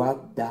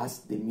 what does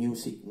the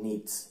music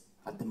needs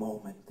at the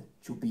moment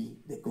to be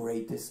the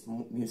greatest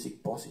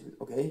music possible,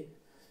 okay?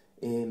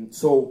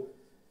 So,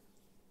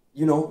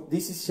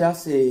 this is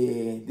just,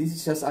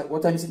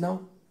 what time is it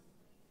now?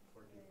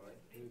 45.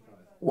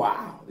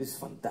 Wow, this is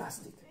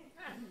fantastic.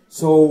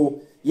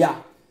 So,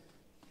 yeah.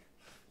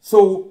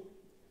 So,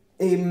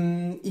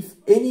 if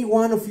any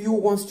one of you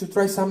wants to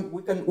try some,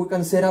 we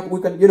can set up,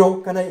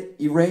 can I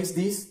erase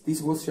this?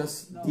 This was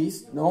just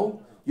this,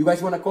 no? You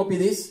guys want to copy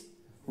this?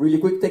 Really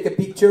quick, take a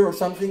picture or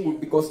something,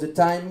 because the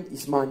time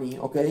is money,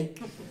 okay?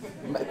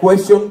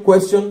 Question?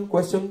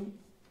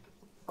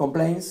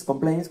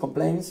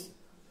 Complaints?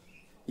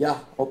 Yeah,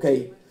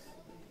 okay.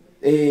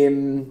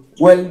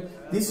 Well,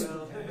 this...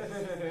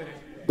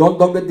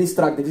 Don't get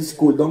distracted, this is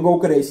cool, don't go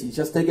crazy.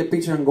 Just take a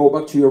picture and go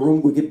back to your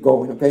room, we keep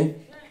going, okay?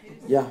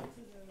 Yeah.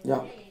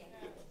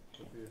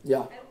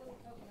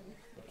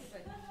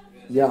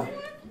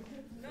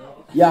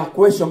 Yeah,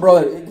 question,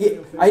 brother.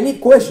 I need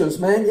questions,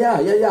 man.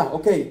 Yeah.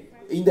 Okay.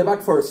 In the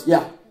back first,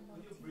 yeah.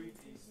 Could you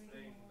briefly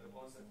explain the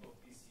concept of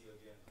PC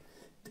again?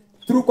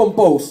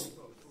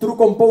 True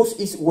compose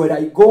is where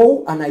I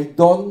go and I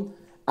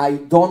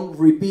don't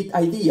repeat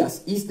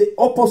ideas. It's the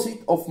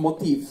opposite of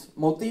motifs.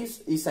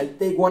 Motifs is I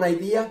take one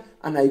idea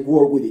and I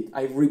work with it.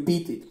 I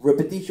repeat it.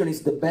 Repetition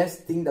is the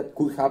best thing that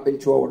could happen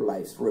to our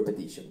lives.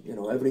 Repetition.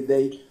 Every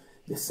day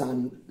the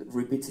sun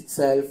repeats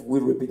itself. We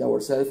repeat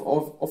ourselves.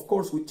 Of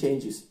course with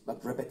changes,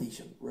 but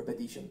repetition.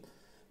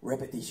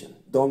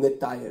 Don't get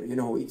tired.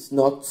 It's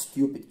not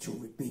stupid to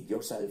repeat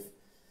yourself.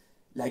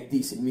 Like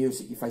this in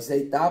music. If I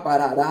say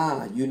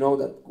da-ba-da-da, you know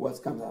that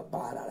what comes up,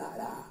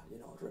 ba-da-da-da.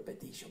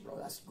 Repetition, bro,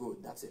 that's good,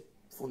 that's it,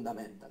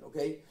 fundamental,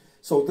 okay?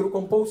 So true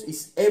compose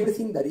is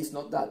everything that is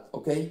not that,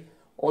 okay?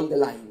 All the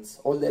lines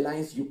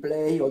you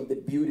play, all the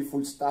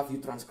beautiful stuff you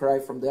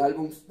transcribe from the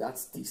albums,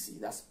 that's TC,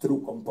 that's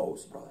true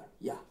compose, brother,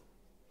 yeah.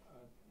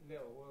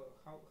 Leo,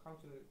 how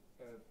to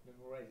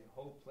memorize the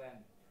whole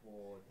plan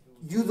for...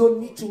 You don't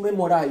need to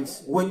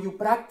memorize. When you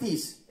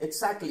practice,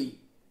 exactly,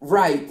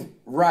 write.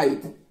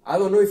 I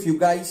don't know if you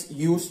guys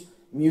use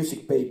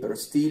music paper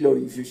still or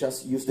if you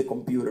just use the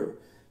computer,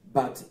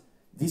 but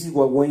this is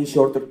what Wayne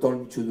Shorter told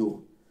me to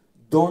do.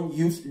 Don't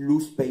use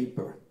loose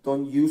paper.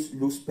 Don't use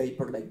loose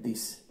paper like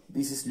this.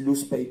 This is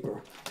loose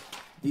paper.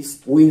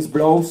 This wind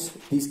blows,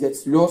 this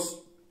gets lost,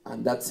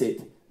 and that's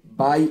it.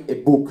 Buy a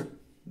book.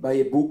 Buy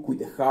a book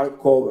with a hard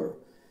cover.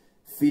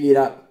 Fill it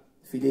up.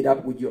 Fill it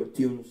up with your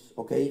tunes,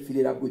 okay? Fill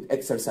it up with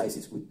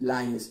exercises, with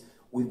lines,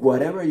 with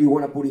whatever you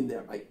want to put in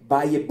there. Like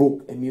buy a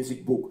book, a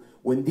music book.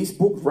 When this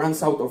book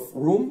runs out of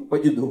room,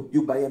 what do?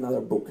 You buy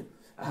another book.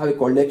 I have a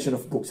collection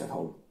of books at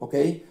home,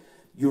 okay?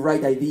 You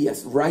write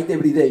ideas, write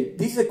every day.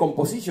 This is a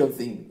composition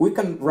thing. We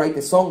can write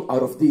a song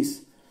out of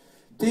this.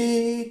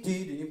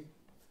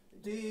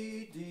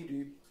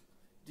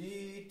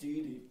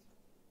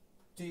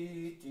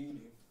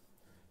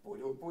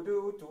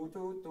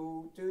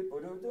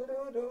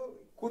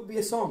 Could be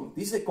a song.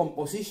 This is a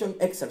composition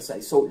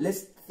exercise. So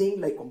let's think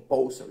like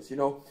composers,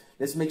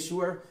 Let's make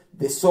sure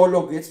the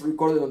solo gets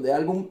recorded on the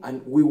album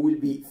and we will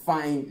be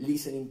fine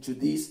listening to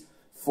this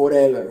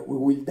forever. We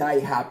will die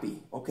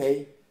happy,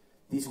 okay?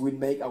 This will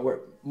make our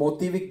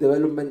motivic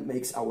development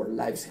makes our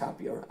lives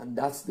happier, and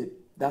that's the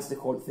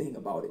whole thing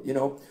about it,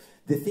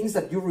 The things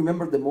that you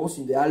remember the most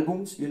in the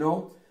albums,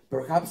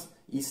 perhaps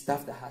is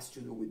stuff that has to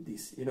do with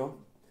this,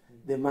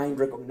 The mind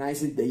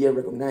recognizes it, the ear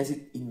recognizes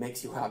it, it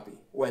makes you happy.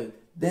 Well,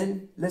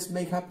 then let's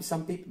make happy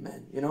some people,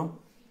 man,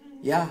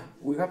 Yeah,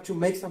 we have to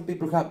make some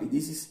people happy.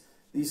 This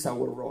is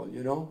our role,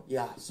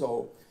 Yeah,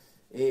 so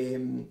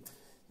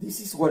this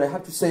is what I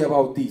have to say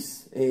about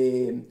this.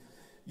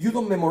 You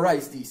don't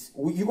memorize this.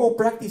 You go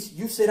practice,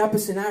 you set up a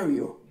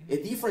scenario, a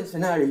different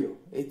scenario.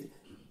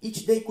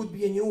 Each day could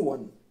be a new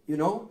one,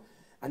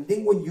 And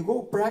then when you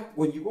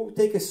go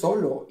take a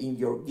solo in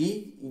your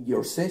gig, in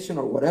your session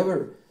or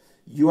whatever,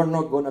 you are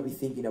not going to be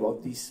thinking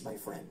about this, my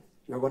friend.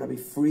 You're going to be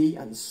free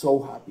and so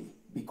happy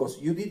because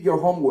you did your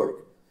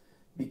homework.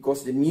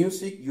 Because the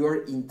music,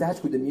 you're in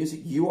touch with the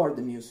music, you are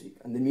the music.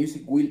 And the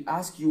music will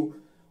ask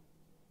you,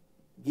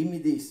 give me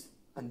this.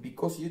 and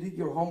because you did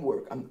your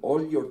homework and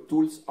all your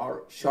tools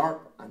are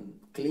sharp and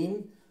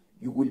clean,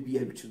 you will be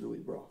able to do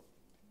it, bro.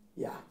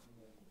 Yeah.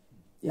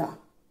 Yeah.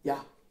 Yeah.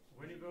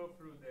 When you go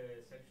through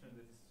the section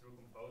that is through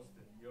composed,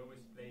 you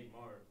always play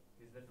more.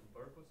 Is that on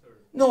purpose or?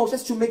 No,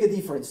 just to make a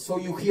difference, so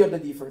you hear the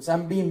difference.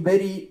 I'm being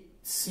very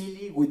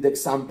silly with the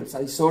examples.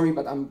 I'm sorry,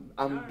 but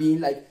I'm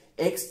being like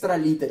extra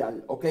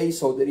literal, okay?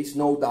 So there is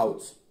no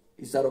doubts.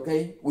 Is that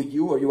okay with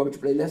you, or you want me to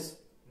play less?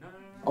 No.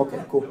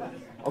 Okay, cool.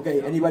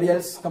 Okay, anybody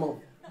else? Come on.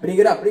 Bring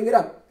it up, bring it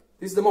up.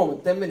 This is the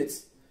moment, 10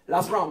 minutes.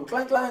 Last round,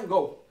 clang, clang,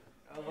 go.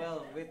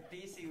 Well, with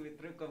PC, with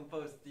True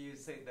Composed, you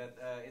say that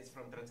it's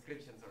from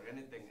transcriptions or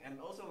anything. And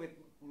also with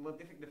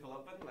motivic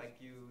development, like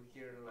you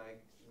hear like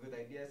good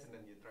ideas and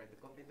then you try to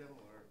copy them,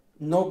 or?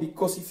 No,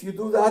 because if you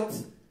do that,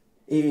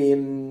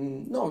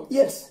 no,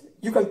 yes,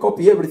 you can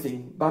copy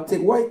everything, but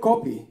why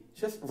copy?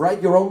 Just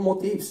write your own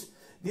motifs.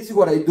 This is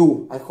what I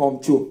do at home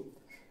too.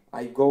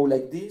 I go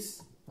like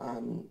this,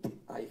 and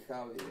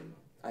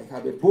I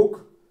have a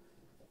book,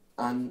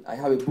 and I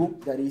have a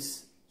book that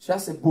is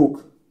just a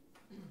book,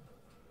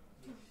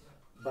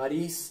 but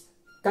is,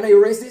 can I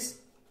erase this?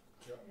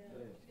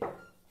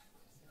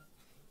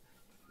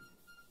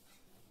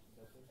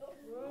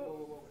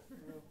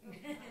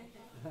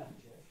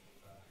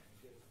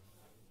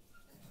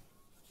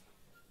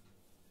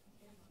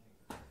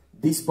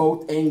 This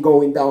boat ain't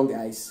going down,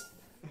 guys.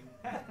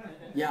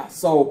 Yeah,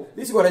 so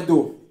this is what I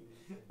do.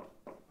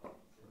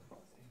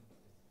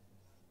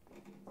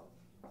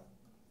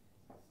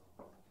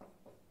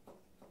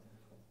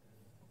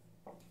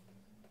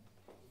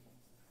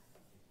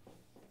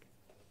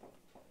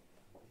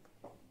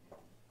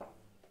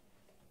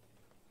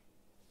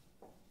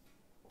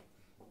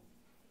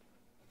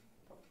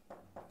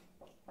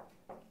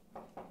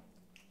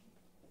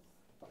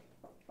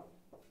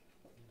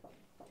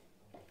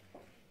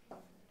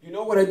 You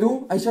know what I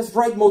do? I just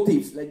write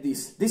motifs like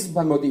this. This is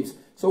my motifs.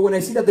 So when I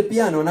sit at the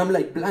piano and I'm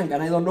like blank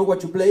and I don't know what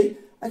to play,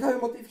 I have a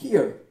motif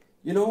here,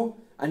 you know?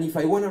 And if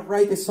I want to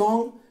write a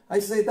song, I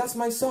say, that's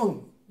my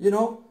song, you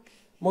know?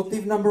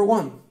 Motif number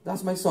 1,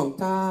 that's my song.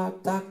 Ta,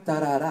 ta, ta,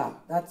 ra, ra.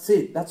 That's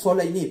it. That's all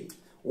I need.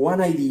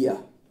 One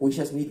idea. We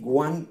just need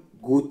one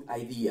good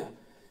idea.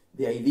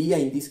 The idea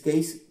in this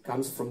case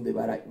comes from the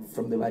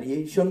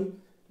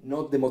variation,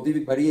 not the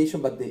motivic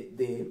variation, but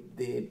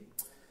the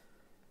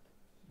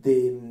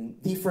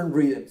different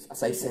rhythms,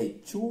 as I say,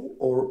 2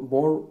 or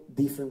more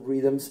different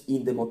rhythms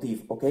in the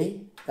motif,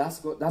 okay? That's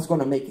going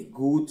to make a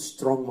good,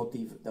 strong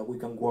motif that we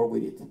can work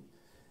with it.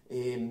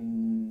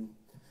 And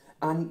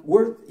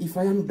if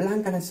I am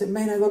blank and I say,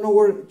 man, I don't know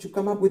where to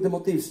come up with the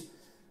motifs,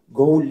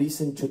 go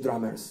listen to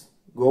drummers.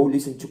 Go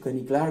listen to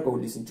Kenny Clark, go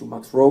listen to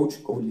Max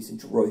Roach, go listen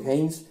to Roy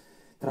Haynes,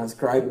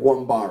 transcribe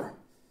 1 bar.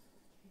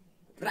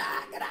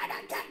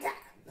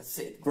 That's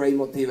it. Great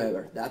motif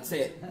ever. That's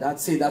it.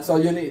 That's it. That's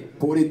all you need.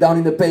 Put it down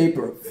in the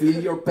paper.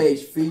 Fill your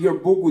page. Fill your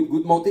book with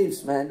good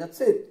motifs, man.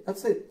 That's it.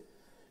 That's it.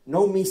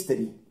 No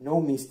mystery.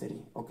 No mystery.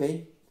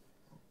 Okay?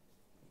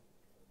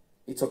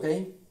 It's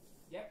okay?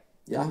 Yep.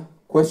 Yeah?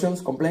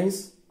 Questions?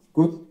 Complaints?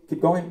 Good?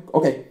 Keep going?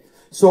 Okay.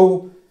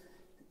 So,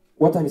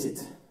 what time is it?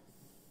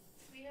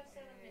 We have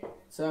 7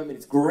 minutes. 7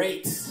 minutes.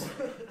 Great.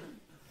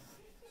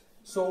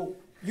 So,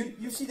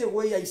 you see the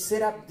way I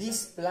set up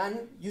this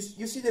plan? You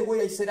see the way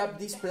I set up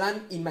this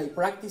plan in my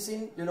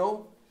practicing, you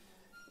know?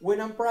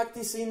 When I'm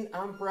practicing,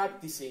 I'm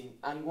practicing.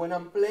 And when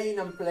I'm playing,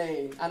 I'm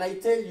playing. And I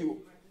tell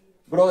you,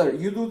 brother,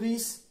 you do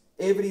this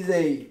every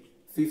day,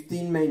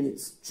 15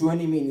 minutes,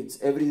 20 minutes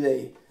every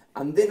day.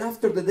 And then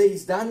after the day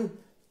is done,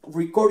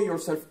 record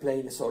yourself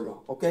playing a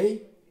solo,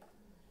 okay?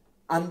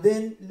 And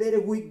then let a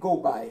week go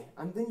by,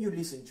 and then you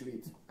listen to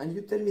it, and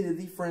you tell me the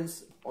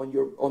difference on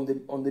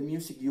the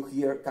music you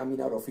hear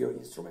coming out of your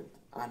instrument,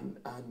 and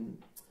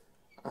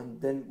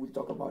then we'll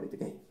talk about it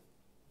again.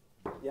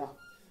 Yeah.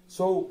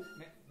 So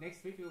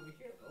next week you'll be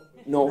here.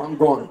 no, I'm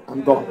gone.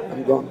 I'm gone.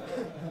 I'm gone.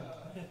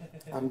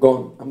 I'm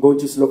gone. I'm going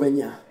to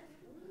Slovenia.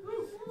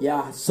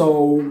 Yeah.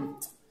 So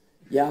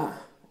yeah.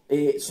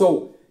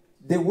 So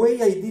the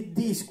way I did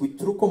this with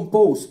True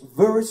Compose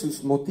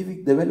versus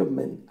motivic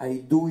development,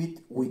 I do it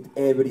with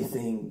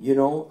everything, you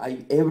know,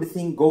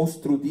 everything goes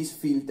through this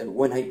filter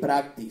when I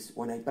practice,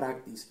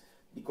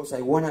 because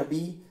I want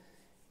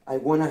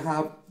to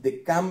have the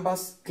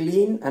canvas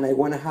clean, and I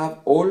want to have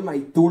all my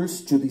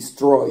tools to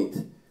destroy it,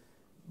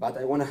 but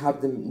I want to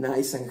have them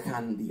nice and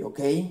handy,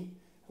 okay?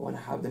 I want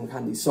to have them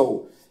handy.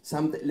 So,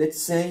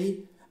 let's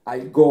say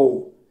I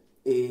go,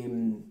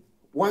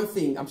 one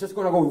thing, I'm just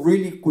going to go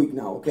really quick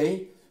now,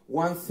 okay?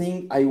 One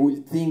thing I will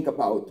think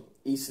about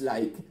is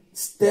like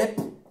step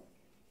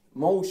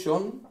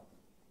motion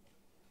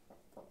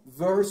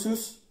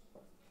versus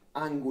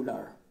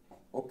angular,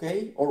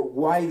 okay? Or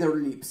wider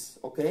lips,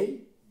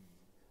 okay?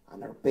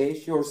 An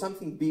arpeggio or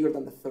something bigger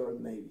than the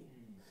third maybe.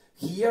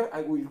 Here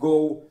I will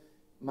go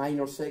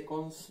minor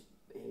seconds,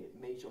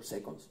 major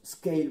seconds,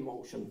 scale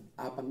motion,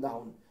 up and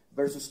down,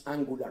 versus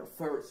angular.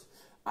 First,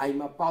 I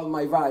map out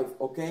my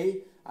vibe,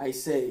 okay? I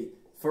say,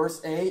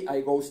 first A, I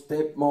go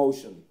step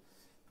motion.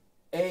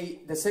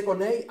 The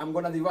second A, I'm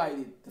gonna divide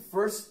it. The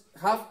first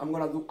half, I'm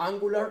gonna do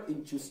angular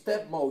into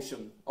step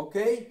motion,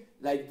 okay?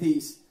 Like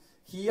this.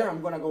 Here,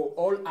 I'm gonna go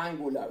all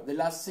angular. The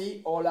last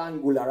C, all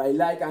angular. I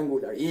like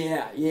angular.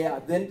 Yeah.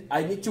 Then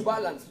I need to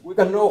balance. We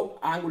can know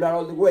angular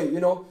all the way, you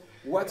know?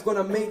 What's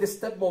gonna make the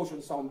step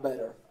motion sound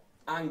better?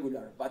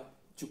 Angular. But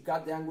to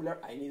cut the angular,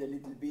 I need a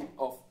little bit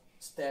of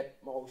step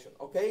motion,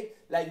 okay?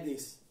 Like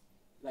this,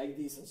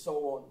 and so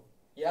on.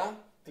 Yeah?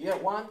 Clear?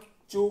 1,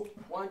 2,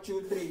 1,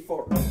 2, 3,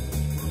 4.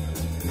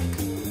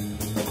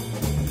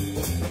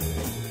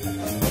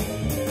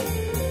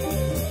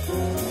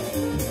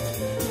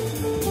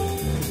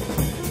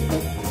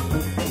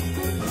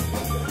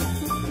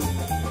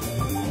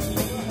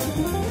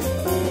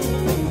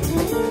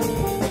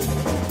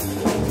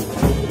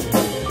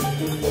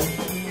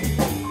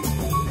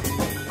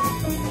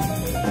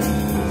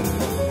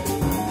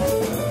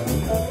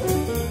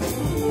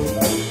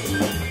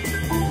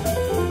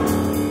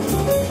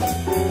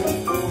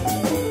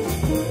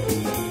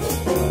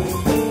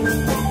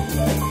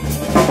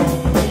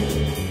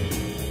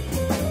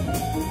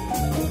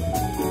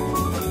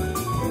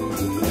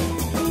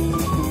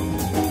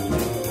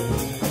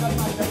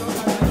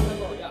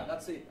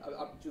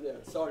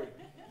 Sorry,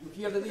 you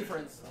hear the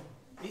difference?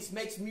 This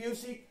makes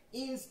music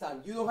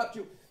instant. You don't have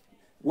to.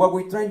 What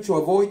we're trying to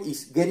avoid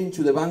is getting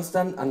to the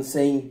bandstand and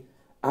saying,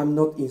 I'm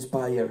not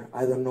inspired,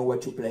 I don't know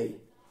what to play.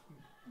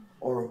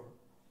 Or,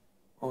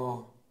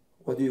 oh,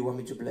 what do you want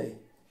me to play?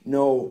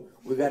 No,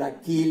 we gotta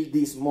kill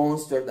this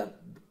monster that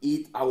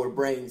eat our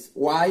brains.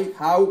 Why?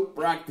 How?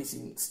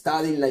 Practicing,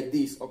 studying like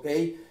this,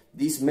 okay?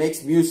 This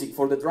makes music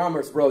for the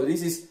drummers, bro.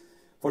 This is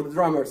for the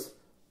drummers.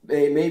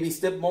 Maybe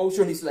step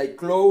motion is like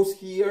close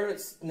here,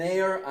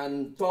 snare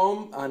and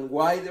tom, and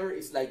wider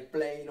is like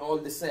playing all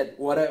the set,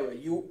 whatever.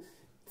 You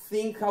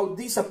think how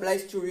this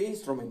applies to your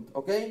instrument,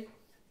 okay?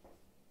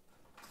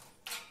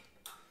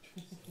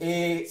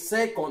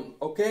 Second,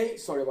 okay?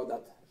 Sorry about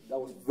that. That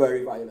was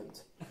very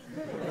violent.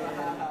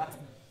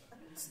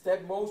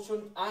 Step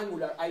motion,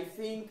 angular. I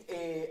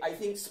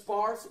think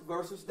sparse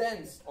versus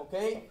dense,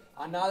 okay?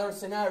 Another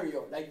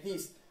scenario like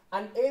this.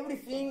 And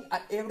everything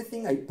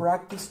I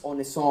practice on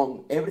a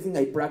song, everything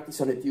I practice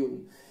on a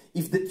tune.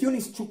 If the tune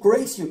is too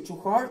crazy or too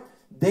hard,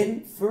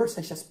 then first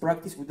I just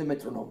practice with the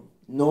metronome.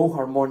 No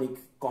harmonic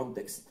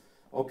context.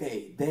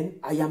 Okay, then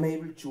I am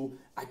able to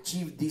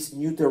achieve this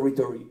new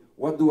territory.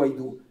 What do?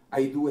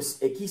 I do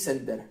a key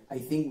center. I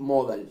think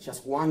modal,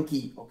 just one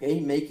key, okay?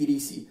 Make it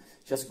easy.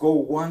 Just go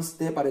one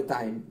step at a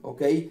time,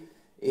 okay?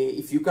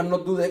 If you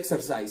cannot do the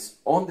exercise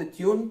on the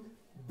tune,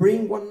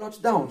 bring one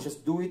notch down,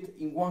 just do it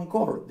in one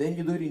chord, then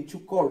you do it in 2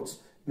 chords,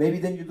 maybe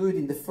then you do it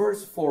in the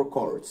first 4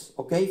 chords,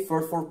 okay,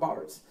 first 4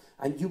 bars,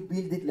 and you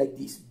build it like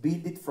this,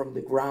 build it from the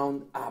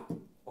ground up,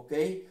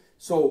 okay?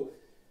 So,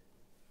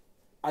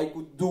 I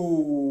could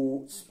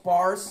do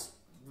sparse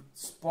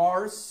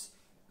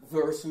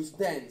versus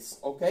dense,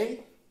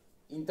 okay?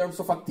 In terms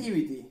of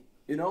activity,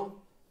 you know?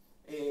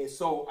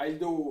 So, I'll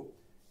do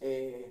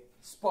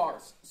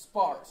sparse,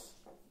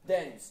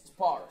 dense,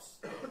 sparse,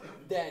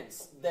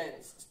 dense,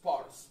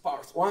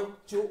 sparse. 1,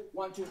 2,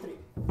 1, 2, 3.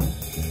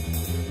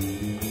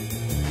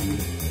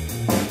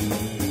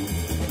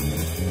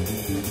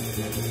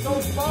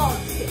 So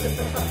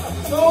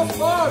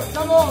sparse,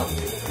 come on.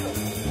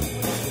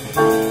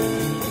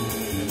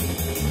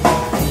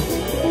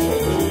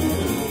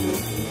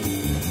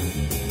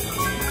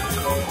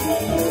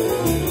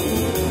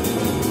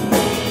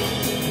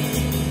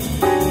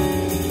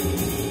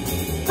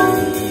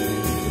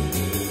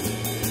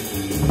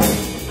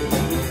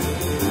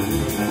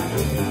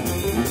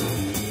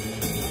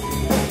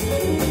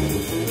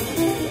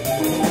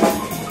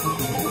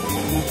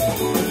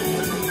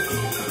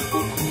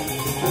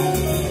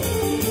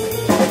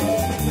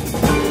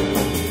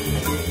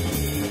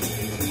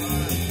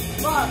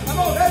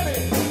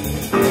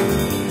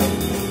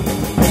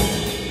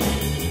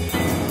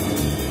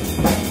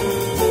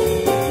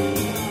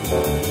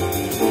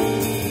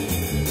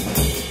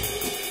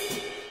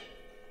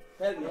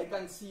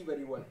 See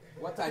very well.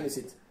 What time is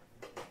it?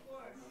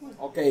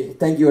 Okay,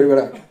 thank you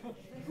everybody.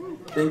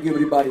 Thank you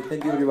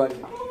everybody.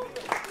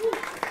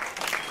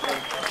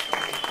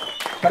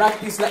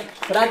 Practice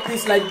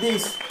like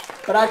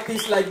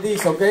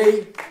this,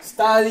 okay?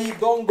 Study,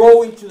 don't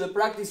go into the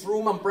practice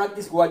room and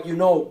practice what you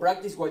know.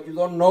 Practice what you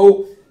don't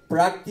know.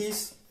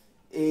 Practice,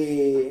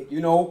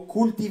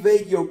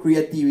 cultivate your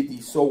creativity.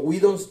 So we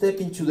don't step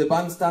into the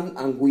bandstand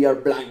and we are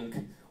blank.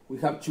 We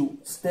have to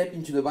step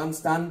into the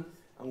bandstand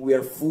and we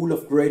are full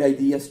of great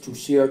ideas to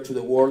share to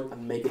the world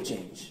and make a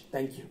change.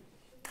 Thank you.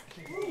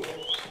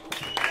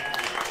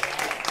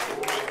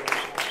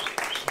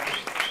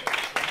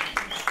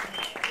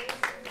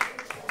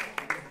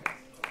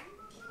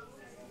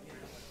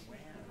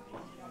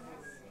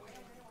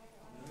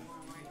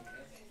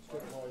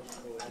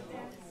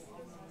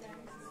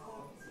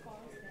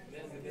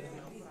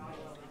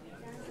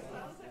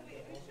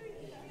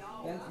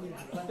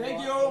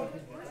 Thank you.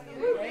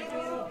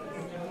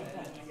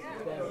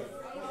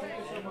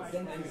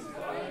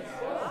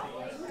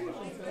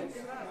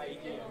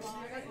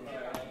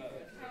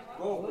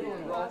 Go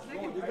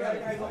You got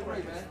it. Go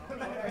great, man. Go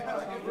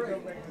great.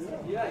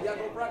 Yeah,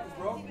 go practice,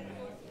 bro.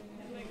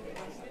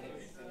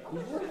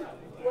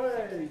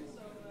 Wait.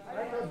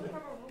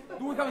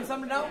 Do we coming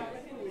something now?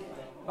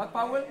 Back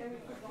power?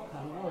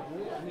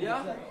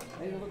 Yeah?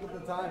 I need to look at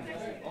the time.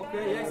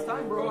 Okay, yeah, it's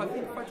time, bro. I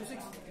think 5 to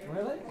 6.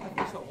 Really? I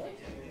think so.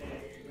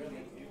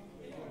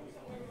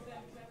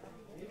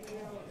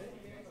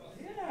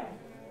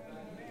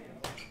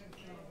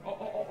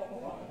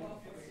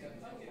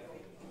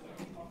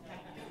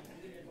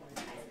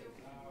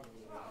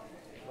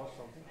 Lost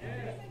something.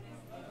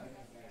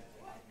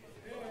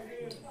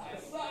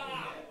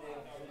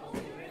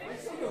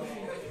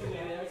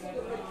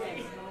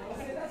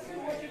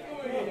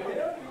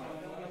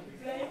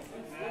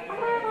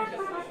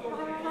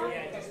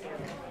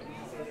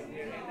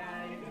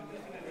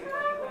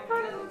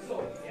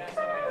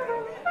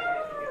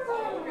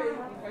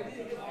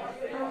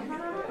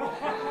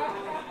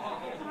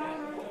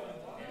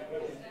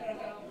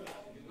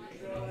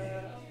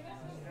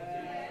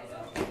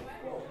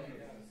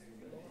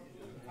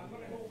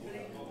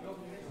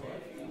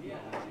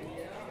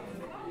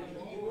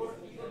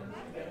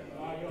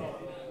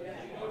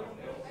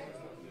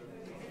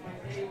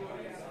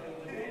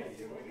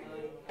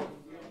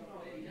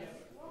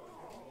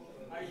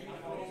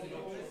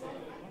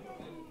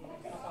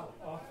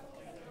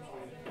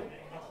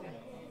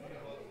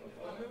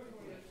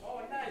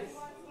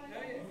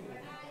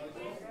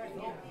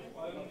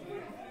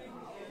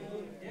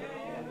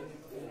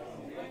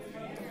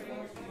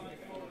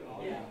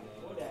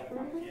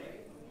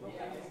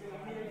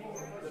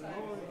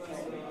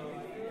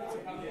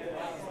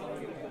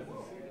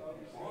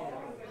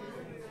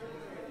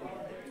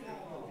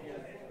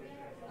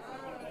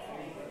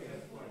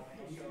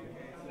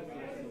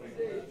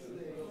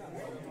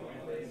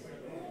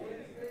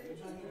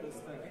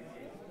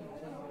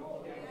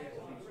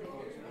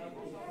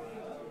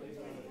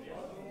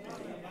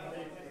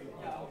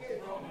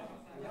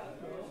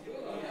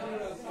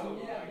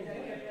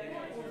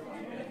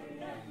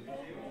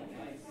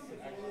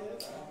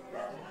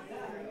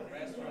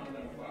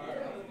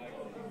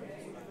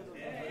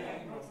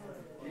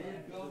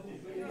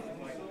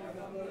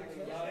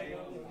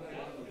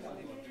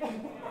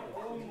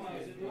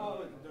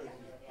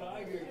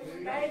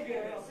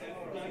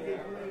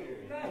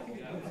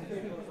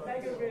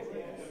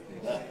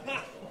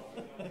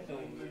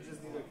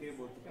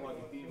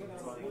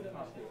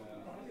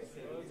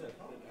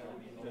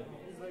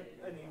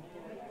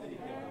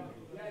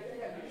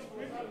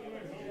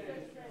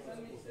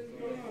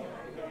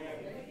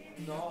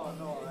 No,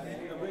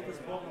 the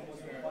greatest problem was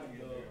to find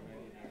the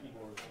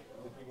keyboard. The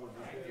keyboard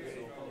was there,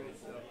 so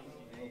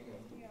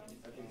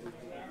I think it's good.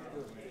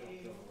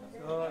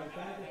 Can I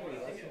go for you?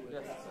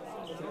 Yes.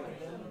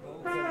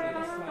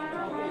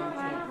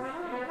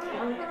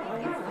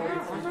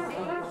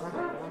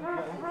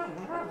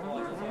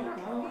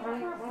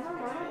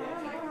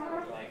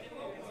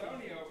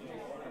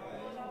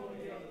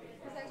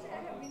 Because actually I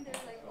have been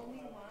there like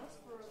only once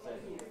for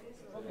like years.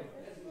 Okay.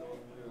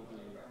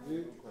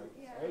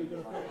 Yeah. Hey,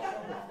 you're gonna play.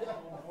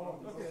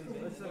 Okay,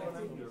 let's have an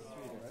angle.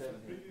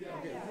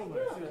 Okay, hold on.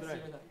 See you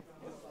tonight.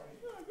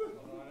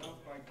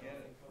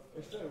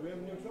 Yes, sir, we have a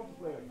new trumpet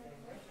player.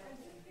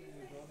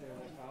 Okay,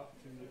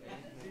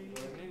 so see you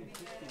then.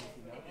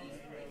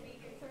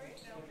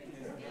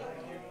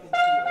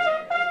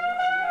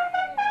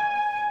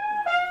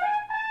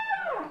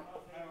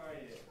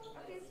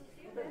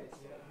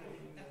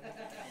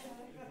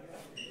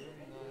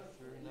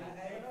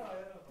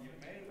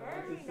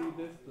 To see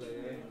this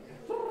player.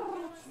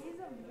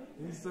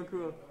 He's so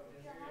cool.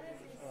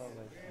 Oh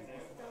my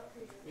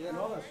Yeah,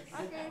 honest.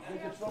 Okay,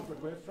 Get your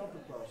trumpet. We have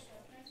trumpet class.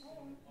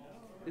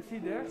 Is he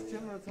there?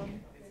 Still or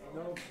something?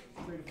 No,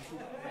 Peter van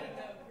Soest.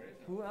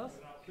 Who else?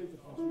 Peter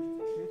van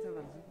Soest. Peter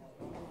Van Soest.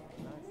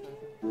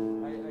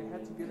 Nice. I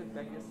had to give it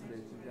back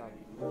yesterday to Jan.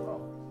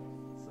 Oh.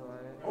 So I.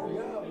 Oh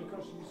yeah,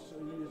 because he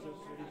says He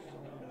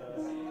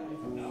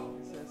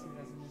says he has a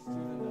new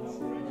student and he wants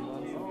it back.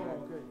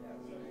 oh, okay.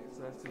 So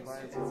I have to buy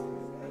it.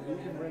 You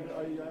can rent. I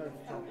have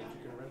trumpet. You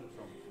can rent a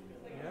trumpet from me.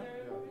 Yeah?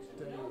 Yeah, it's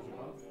 €10 a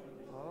month.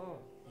 Oh.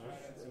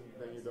 And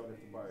then you don't have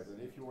to buy it. And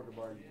if you want to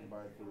buy it, you can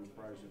buy it for the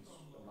price it's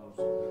announced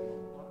at that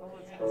moment. How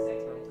much cost the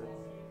trumpet?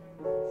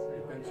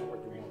 Depends on what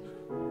you want.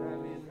 I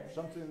mean,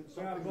 Something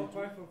Yeah, between, bought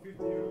five for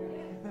 €50.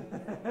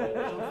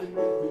 something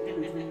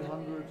between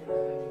 100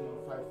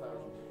 and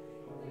 5,000.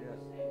 yeah.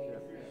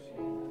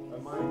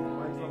 My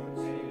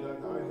trumpets that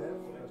I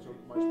have, so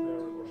my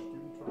spare or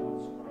student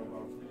trumpets are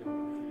about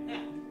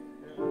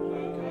 300.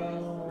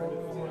 Rent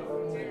it for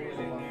 €10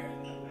 a month.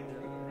 And if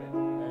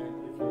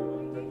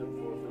you rent them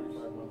for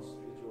 35 months,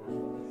 it's yours.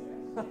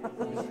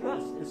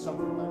 It's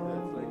something like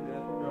that. Like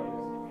that.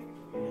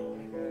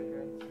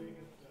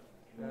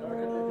 Yeah.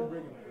 Okay. I can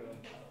bring it.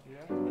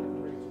 Yeah? I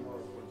can bring it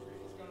tomorrow.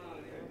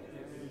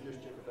 You just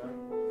check it out.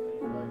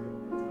 If you like it.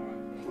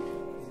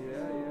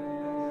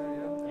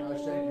 Yeah. And I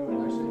send you a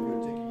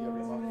ticket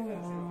every month.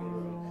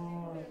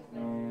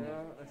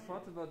 Yeah, I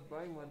thought about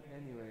buying one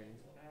anyway.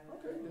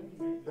 Okay,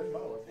 then buy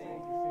it.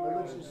 But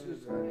I do this because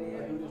there's a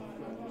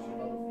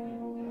lot of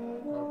people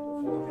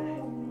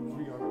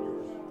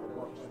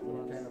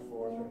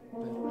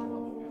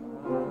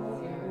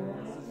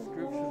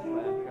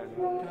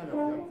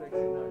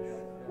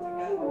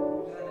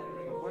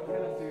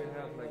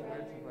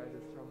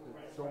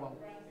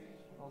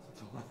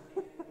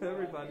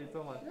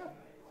Thomas. Yeah.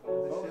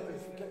 Well,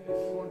 if you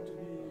want to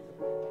be a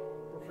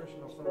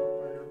professional trumpet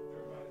player,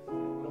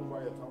 don't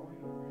buy a Tom.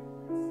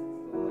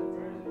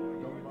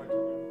 Don't buy Tom.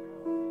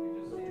 Go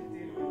to some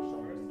different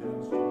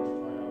stores,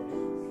 try out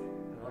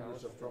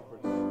hundreds of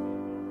trumpets.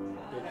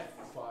 Pick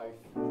 5,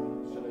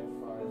 select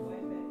 5,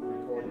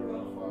 record your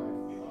own 5,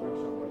 make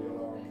somebody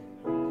along,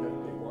 then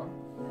pick one.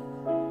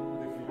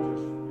 But if you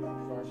just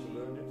try to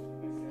learn it,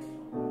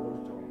 go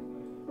to Tom.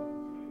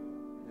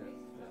 Yes.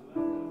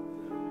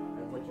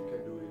 And what you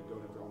can do is go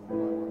to Tom and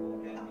buy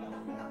one.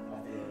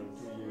 After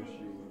 2 years,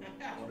 you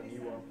want a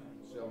new one,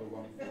 sell the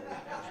one for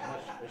as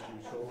much as you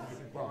sold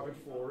bought it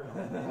for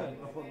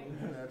on the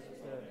internet.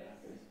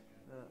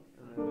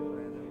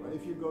 But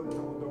if you go to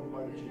Tom, don't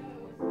buy the cheap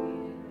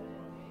one.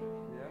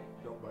 Yeah.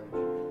 Don't buy the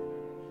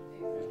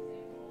cheap one.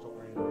 It's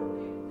somewhere in there.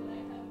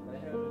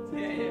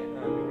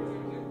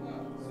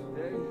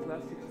 They're in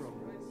plastic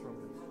trumpets.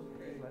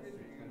 Plastic.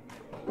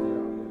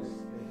 Yeah, yes.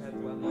 They had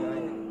one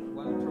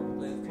trumpet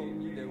player told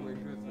me they were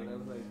good, but I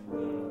was like, I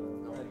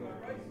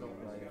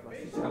don't like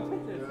plastic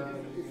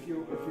trumpets. If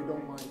you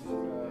don't mind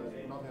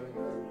not having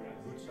a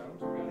good sound,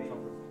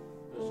 trumpet,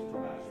 there's a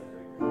trumpet.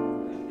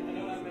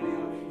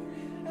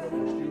 So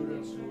for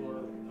students who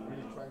are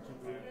really trying to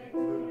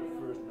learn the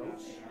first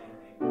notes,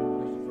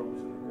 there's the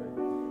trumpet is okay.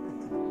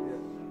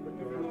 Yeah. But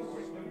you're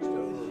still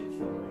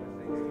learning. I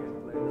think I can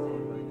play now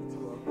like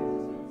 2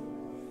 octaves.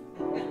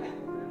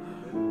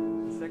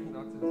 The second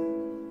octave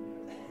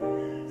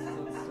is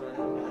still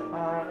struggling.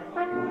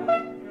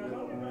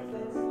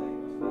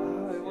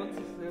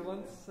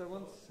 I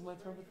want my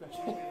trumpet back.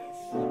 Well, if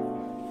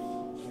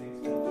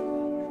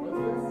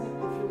you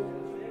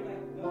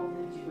want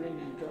me to bring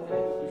the guitar,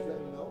 just let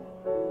me know.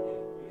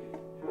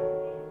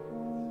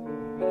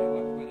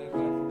 When I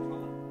drive from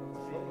home.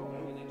 When I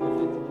drive from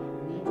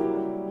home. Me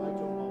too. I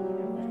don't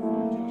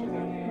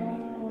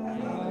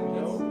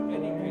know. That's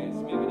any case,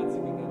 maybe that's a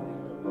good idea.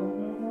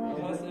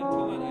 Plus, in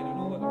Thomas, I don't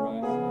know what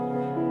arrives. I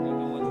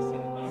don't want to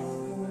send it back.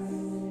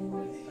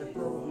 And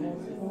probably,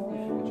 if you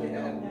check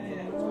out the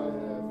trumpets I have,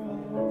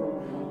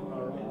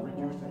 probably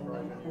reduce the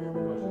price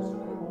anyway because it's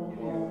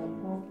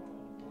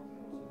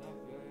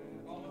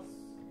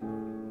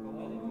How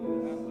many do you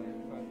have? Like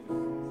 5 I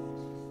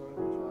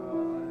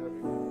have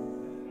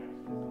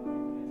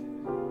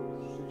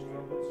 6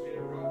 trumpets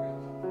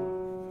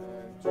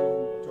and 2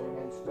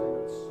 tone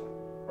standards,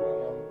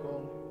 1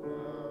 con,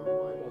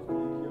 my old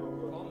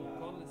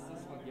Con is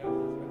this one, yeah,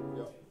 right?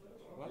 Yeah.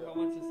 What? How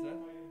much is that?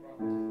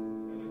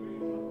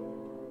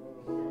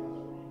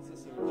 Is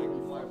this a Maybe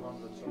regular?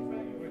 500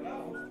 something.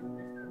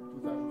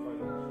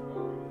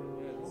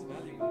 2,500. Yeah, it's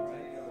valuable,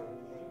 right?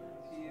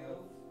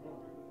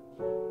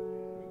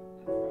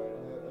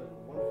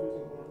 One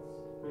flugelhorn.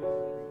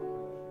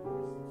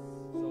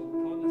 So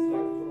con is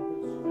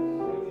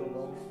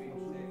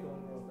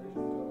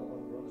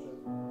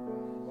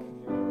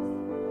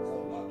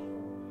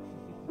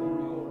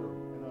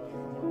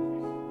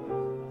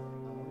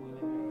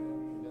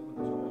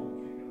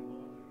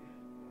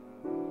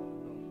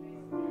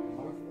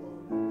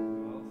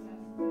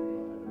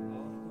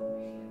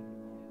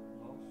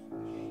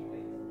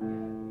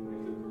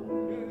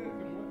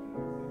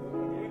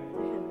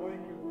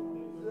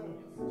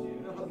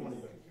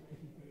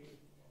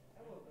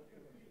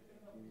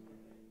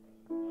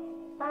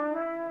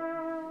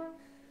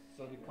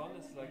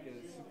like like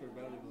a super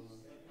valuable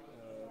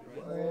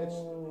brand.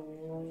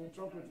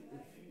 Trumpet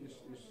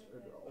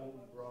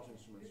all brass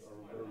instruments are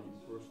very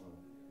personal.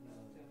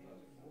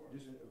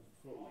 This is,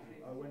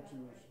 I went to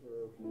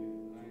a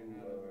few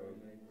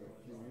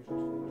music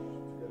stores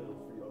together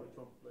with 3 other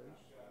trumpet players,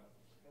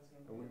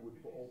 and we would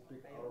all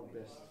pick our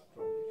best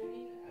trumpet.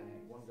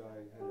 And one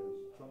guy had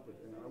a trumpet,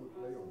 and I would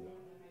play on it,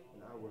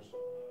 and I was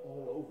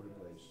all over the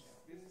place.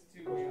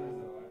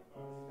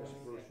 As a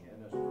person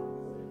and as a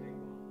trumpet player,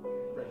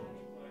 present.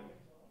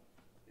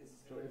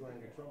 So if I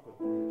have a trumpet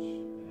which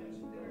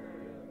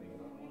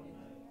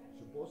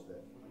supports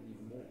that, I'm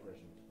even more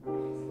present.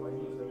 So I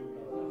need a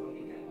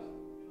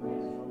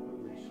trumpet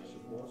which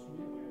supports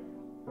me,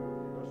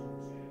 doesn't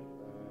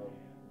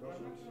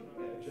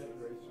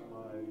exaggerate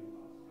my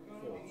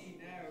faults.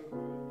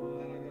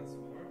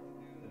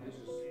 And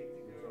this is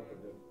the trumpet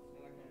that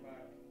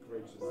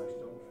creates a nice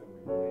tone for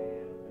me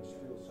and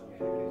still sounds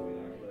good when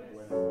I'm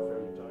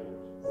very tired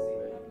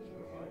playing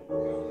super high.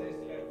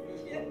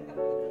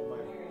 My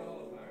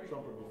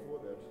trumpet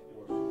before that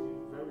was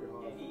very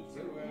hard, very easy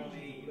to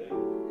play, but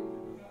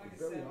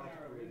very hard to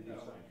create a good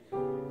sound.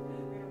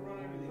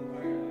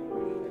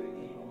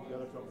 The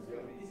other trumpet,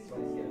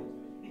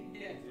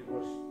 it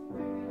was, I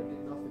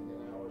did nothing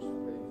and I was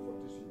playing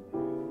fortissimo.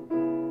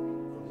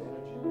 For the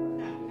energy,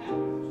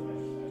 was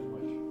too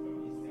much.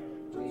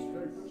 So it's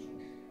very personal.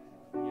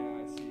 Yeah,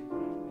 I see.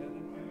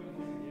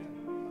 Yeah.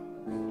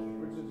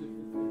 For instance, if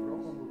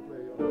Roman would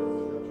play on the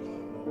Dutch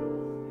trombone,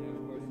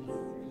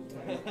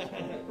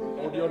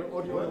 Yeah, of course.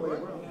 or the other way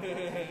around,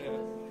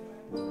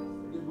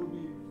 it would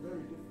be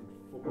very different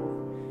for both of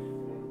them.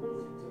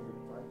 The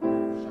type of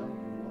sound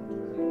you want to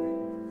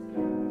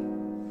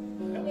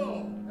have. Hello!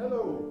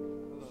 Hello!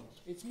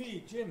 It's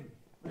me, Jim.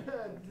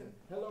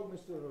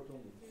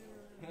 Rotombi?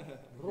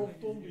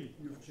 Rotombi.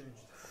 You've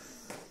changed.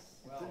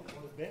 Well,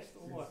 for the best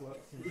or what?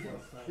 Since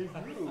last time.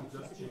 You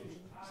just changed.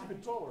 She's a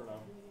bit taller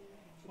now.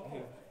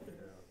 Taller.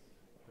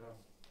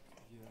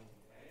 Yeah.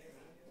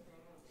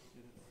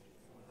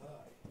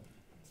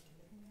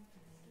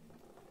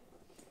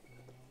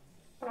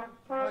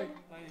 Hi.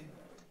 Hi.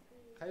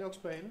 Ga je ook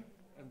spelen?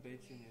 Een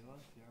beetje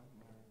Nederlands, ja,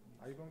 maar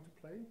Are you going to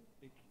play?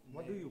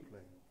 What nee. do you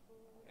play?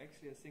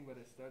 Actually, I sing, but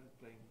I started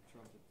playing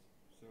trumpet,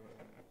 so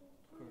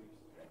chorus.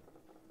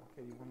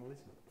 Okay, you want to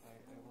listen? I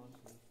want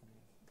to listen.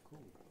 Yes.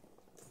 Cool.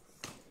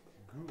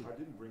 Good. I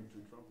didn't bring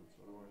two trumpets,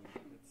 otherwise.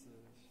 It's a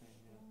shame,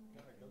 yeah.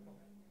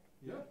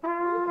 Yeah.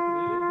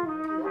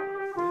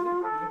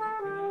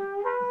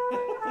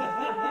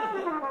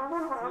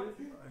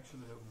 I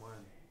actually have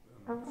mine.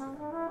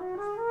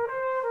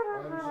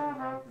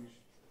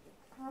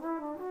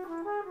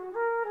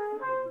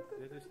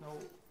 There is no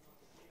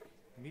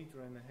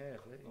meter and a half.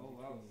 Eh, Oh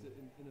wow,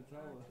 in a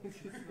towel.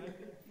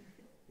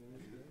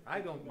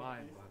 I don't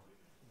mind, but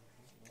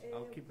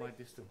I'll keep my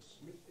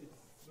distance.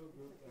 It's so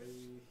good.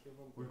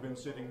 We've been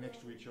sitting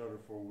next to each other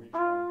for weeks.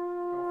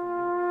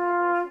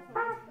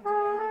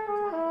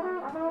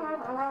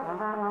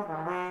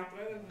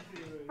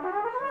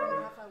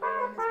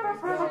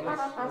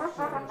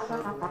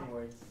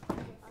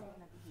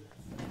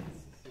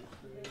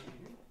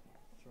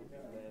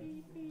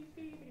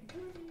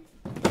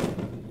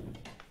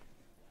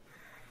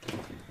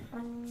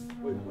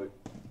 Wait.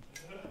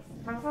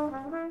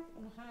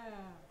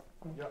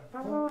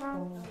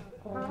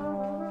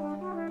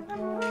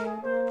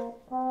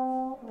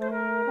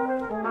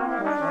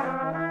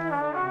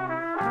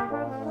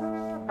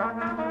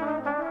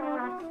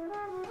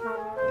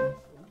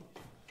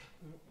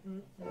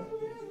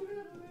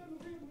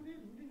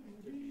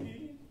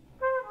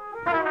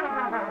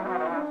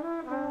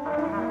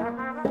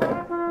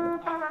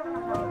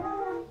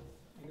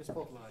 In the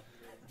spotlight.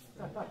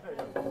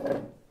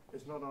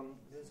 It's not on.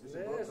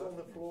 There's on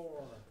the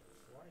floor.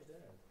 Why is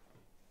that?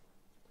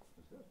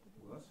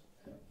 What?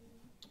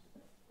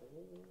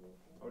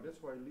 Oh,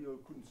 that's why Leo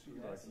couldn't see.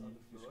 Like his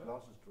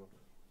glasses dropped.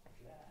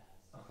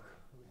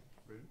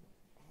 Really?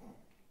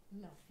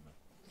 No.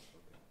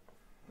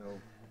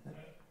 No.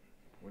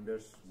 When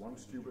there's one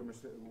stupid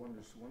mistake, one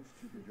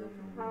stupid joke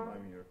in the room,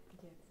 I'm here.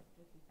 Yes,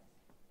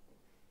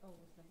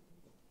 always like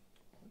this.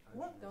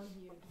 What? Don't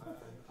hear.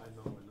 I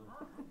know.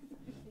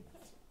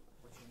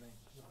 What's your name?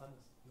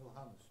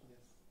 Johannes.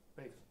 Yes.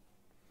 Peter.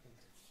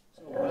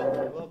 So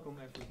welcome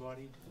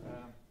everybody.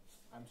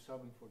 I'm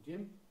subbing for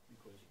Jim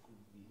because he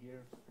couldn't be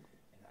here,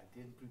 and I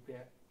didn't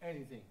prepare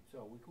anything,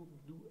 so we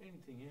couldn't do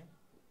anything here.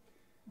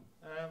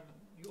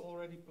 You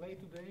already played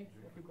today,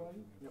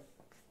 everybody? Yep.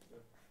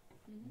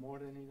 More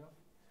than enough?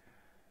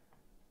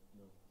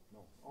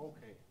 No.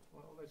 Okay.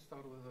 Well, let's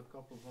start with a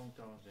couple of long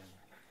tones then.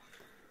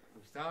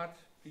 We start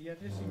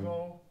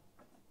pianissimo,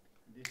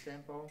 this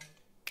tempo,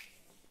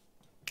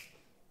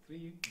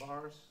 3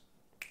 bars.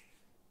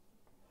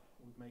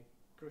 We make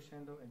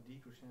crescendo and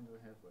decrescendo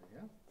halfway,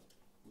 yeah?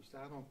 We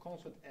start on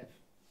concert F.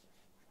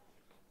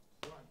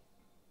 1,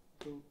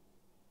 2,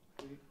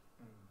 3,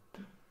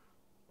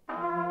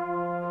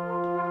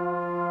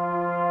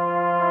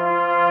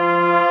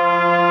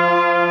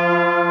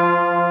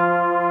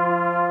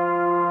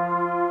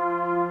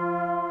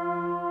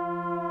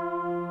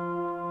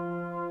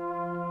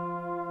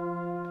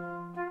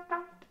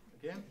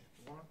 again,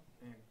 1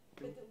 and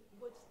 2.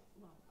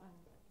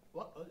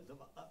 But what's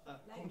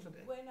like Concert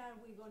F. when are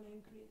we gonna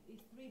increase?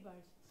 It's 3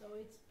 bars, so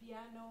it's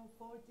piano,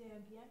 forte,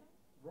 and piano.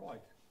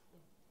 Right.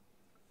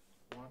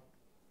 1,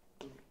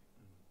 2,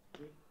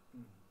 3.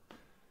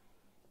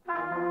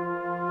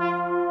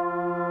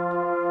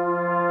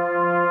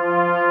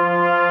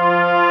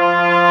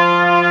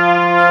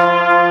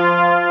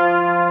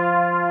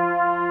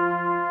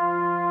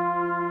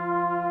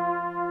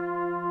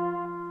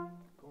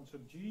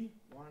 Concert G.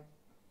 1,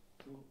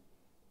 2,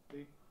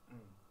 3.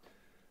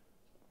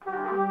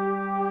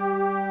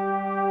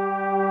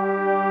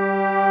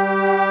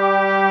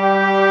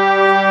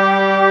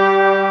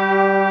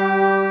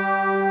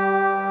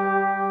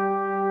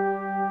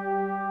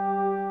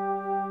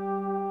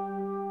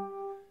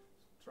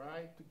 Try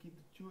to keep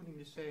the tuning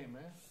the same,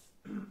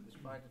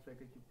 despite the fact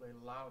that you play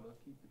louder,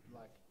 keep it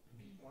like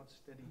one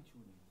steady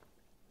tuning.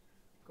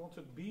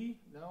 Concert B,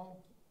 now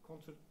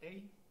concert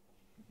A.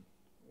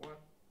 1,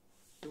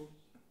 2,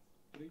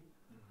 3.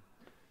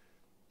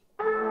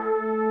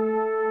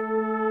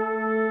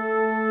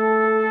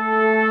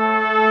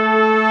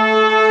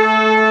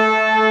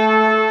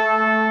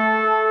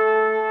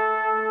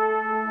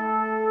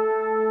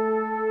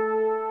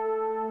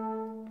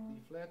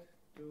 B flat,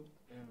 2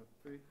 and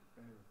 3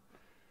 and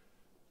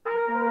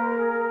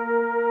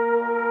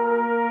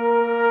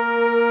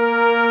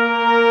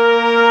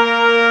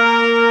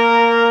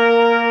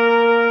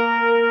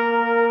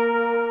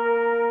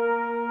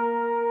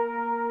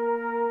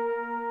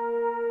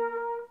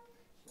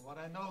what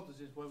I notice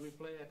is when we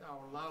play at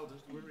our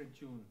loudest, we're in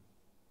tune.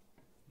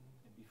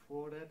 And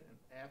before that and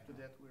after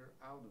that, we're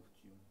out of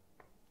tune.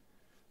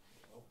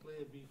 I'll play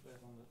a B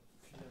flat on the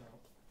piano.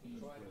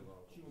 Try to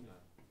tune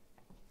it.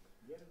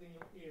 Get it in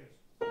your ears.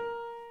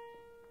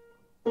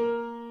 Can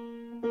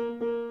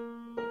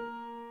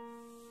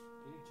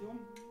you tune?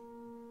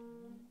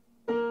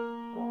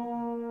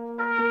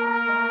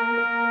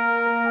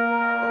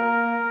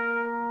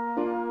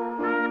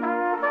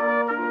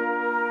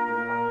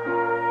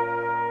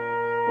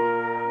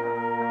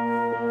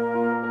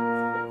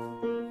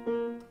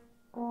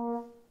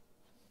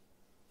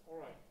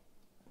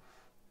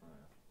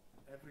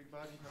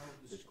 Everybody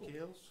knows the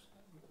scales.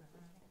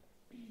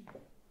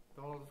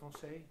 Dollar van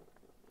C,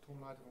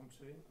 tonlater van C.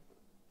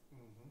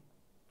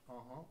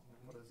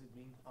 What does it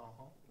mean?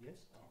 Yes?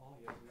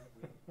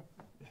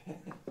 Yes.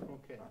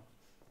 Okay.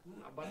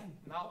 But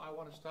now I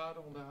want to start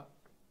on the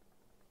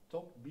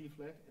top B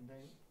flat and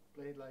then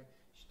play it like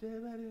this.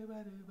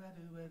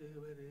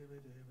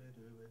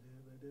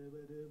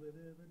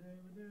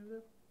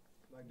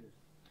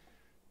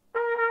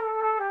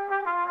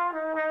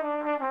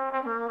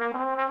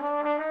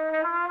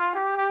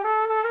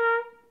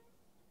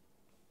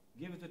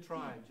 Give it a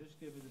try, just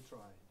give it a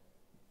try.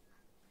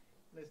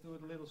 Let's do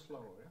it a little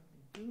slower, yeah?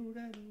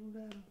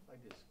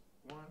 Like this.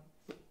 1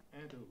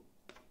 and 2.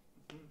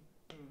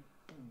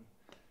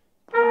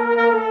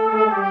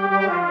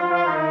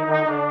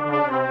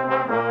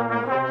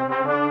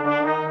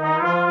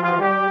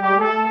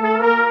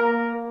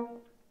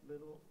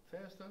 Little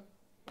faster.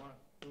 1,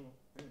 2,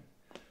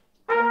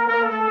 and.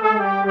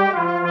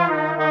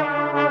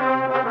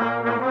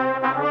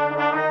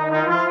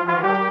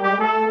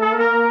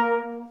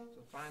 So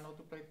try not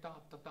to play ta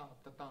ta ta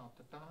ta ta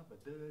ta ta,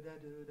 but da da da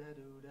da da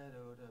da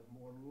da,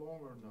 more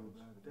longer notes.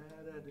 Da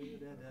da da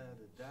da da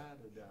da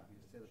da da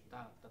instead of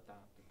ta ta ta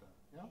ta ta.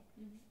 Yeah.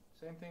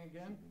 Same thing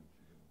again.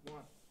 1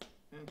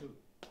 and 2.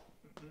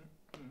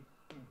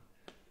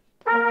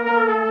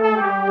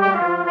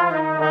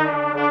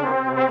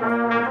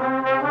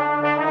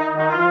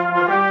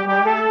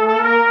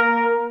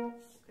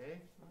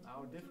 Okay.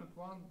 Now a different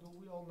one. Do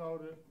we all know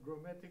the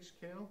chromatic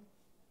scale?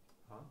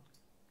 Huh?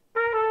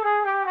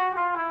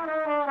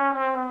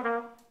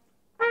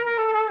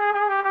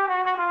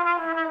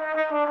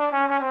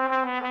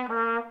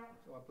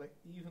 So I play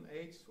even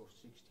 8th or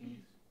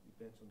 16th,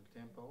 depends on the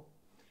tempo.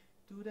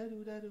 Do da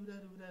do da do da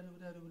do da do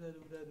da do da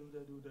do da do da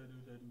do da do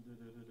da do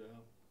da do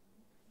da.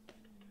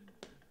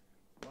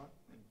 1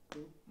 and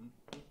 2.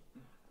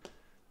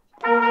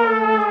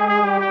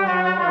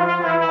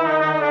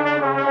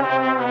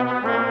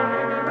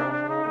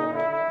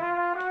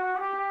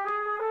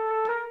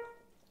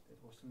 That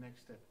was the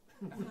next step.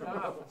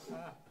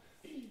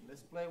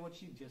 Let's play what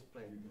she just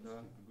played.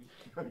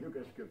 You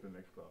can skip the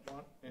next class.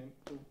 1 and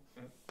 2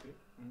 and 3.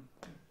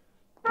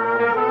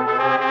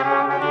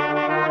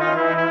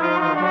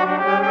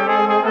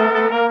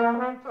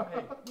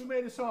 Hey, we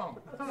made a song.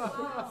 Okay,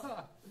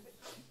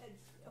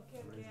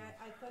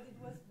 I thought it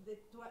was the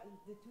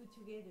two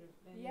together.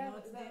 And Yeah,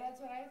 not that's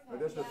what I thought. But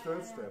that's the Yeah,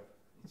 third yeah. step.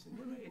 It's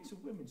a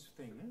women's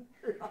thing, huh?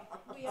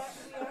 we are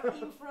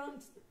in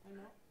front. I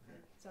know.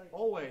 Sorry.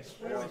 Always.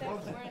 We're a Always step, one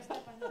we're a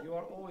step ahead. you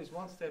are always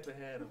one step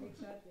ahead of us.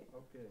 Exactly.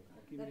 Okay, I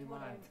keep That's it in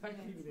what mind. I I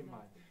keep it in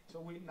mind. So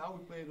now we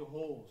play the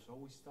whole. So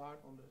we start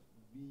on the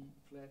B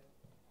flat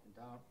and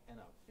down and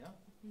up. Yeah.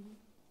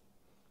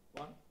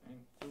 1 and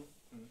 2.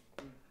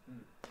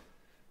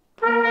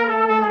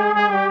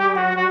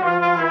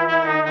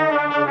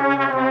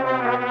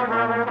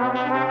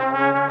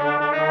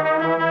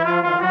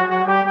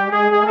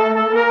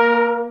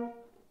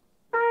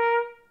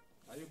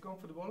 Are you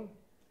comfortable?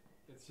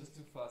 It's just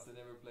too fast. I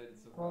never played it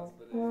so fast,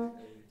 but yeah.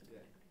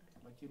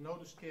 But you know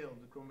the scale,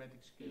 the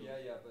chromatic scale.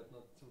 Yeah, but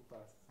not too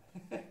fast.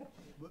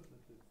 But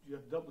you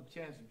have double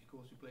chances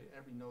because you play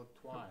every note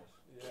twice.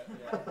 Yeah,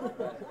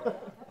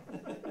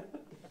 right.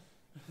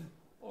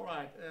 All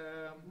right.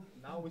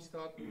 Now we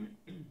start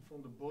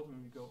from the bottom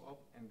and we go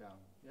up and down.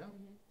 Yeah.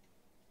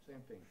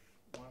 Same thing.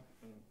 1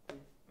 and 2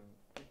 and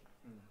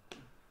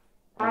 3.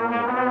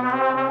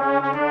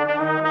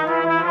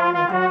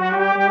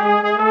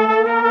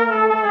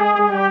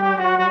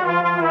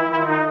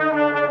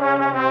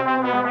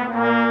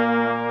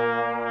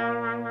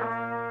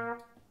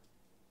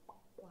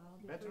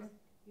 Better?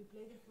 You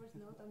play the first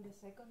note and the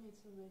second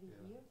it's already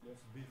here.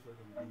 That's B flat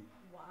and B.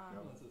 Wow.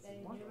 Yeah. I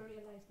never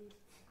realized this.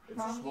 It's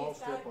a small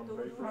step on the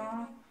way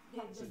flat.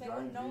 The It's a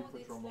second giant leap note for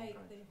is trombone like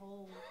kind. the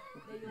whole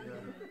the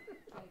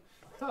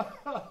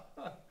like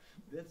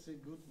That's a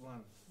good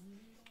one.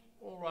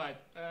 All right.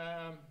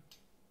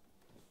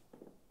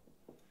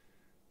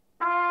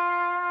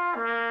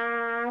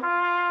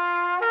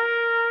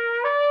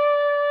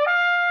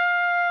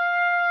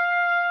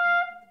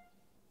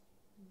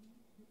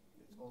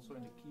 It's also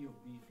in the key of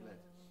B flat.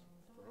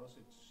 For us,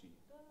 it's C.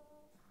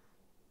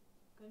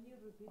 Can you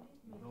repeat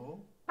it? No.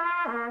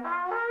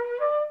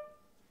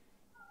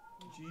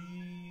 G,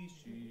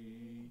 C,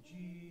 G,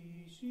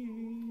 C,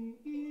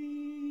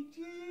 E, G.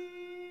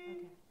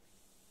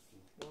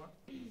 Okay. 1,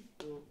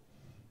 2,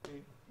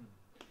 3.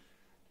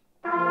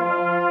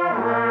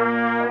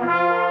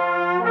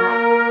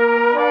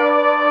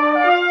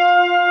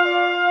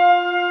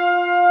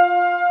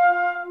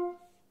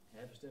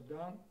 Half a step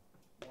down.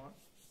 1,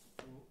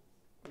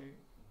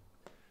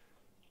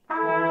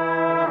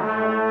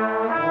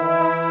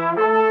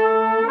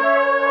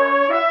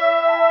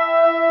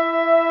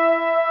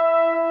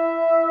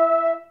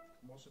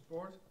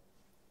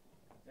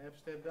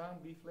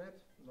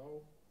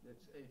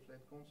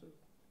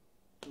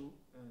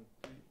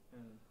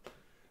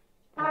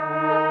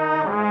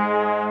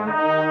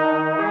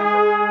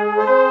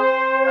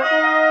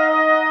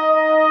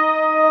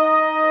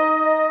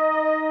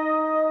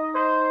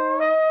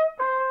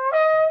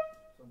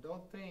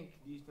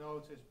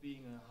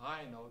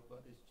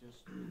 but it's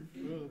just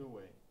further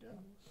away. Yeah,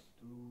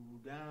 two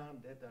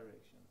down that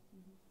direction.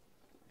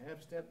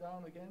 Half step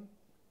down again.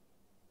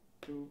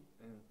 2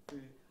 and 3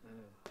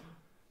 and.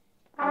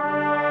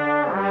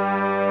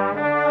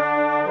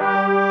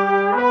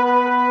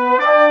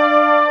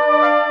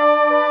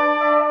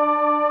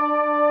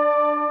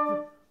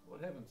 What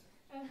happened?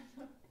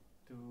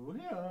 Two,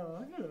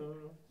 yeah.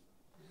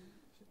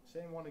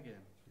 Same one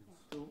again.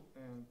 2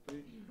 and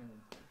 3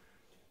 and.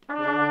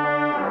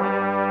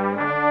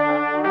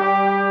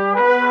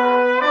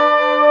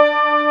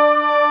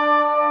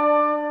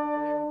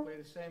 Okay, we play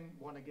the same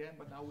one again,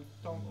 but now we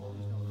tone all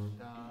these notes.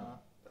 Da,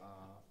 da,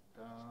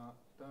 da,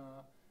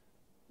 da.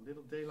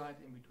 Little daylight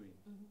in between.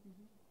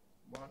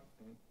 1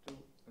 and 2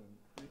 and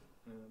 3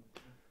 and.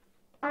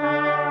 Now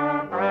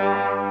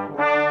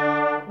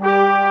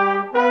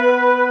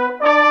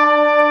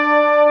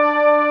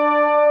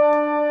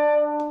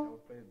we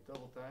play it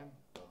double time.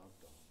 Da,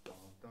 da, da,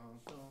 da,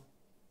 da.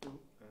 2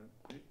 and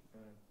 3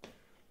 and.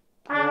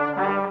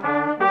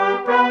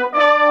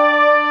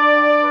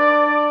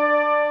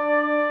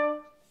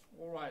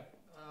 All right.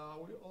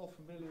 We're all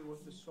familiar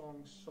with the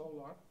song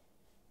Solar,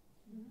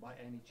 by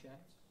any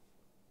chance?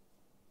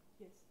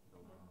 Yes.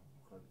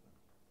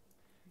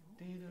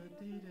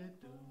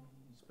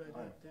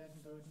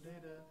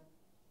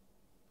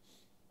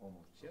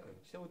 Almost.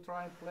 Shall we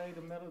try and play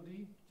the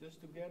melody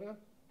just together?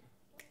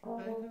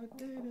 Like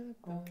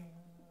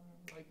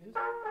this?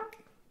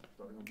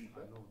 Starting on B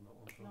flat?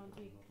 No, G.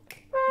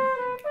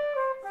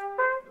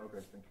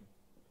 Okay, thank you.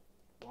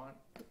 1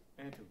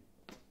 and 2.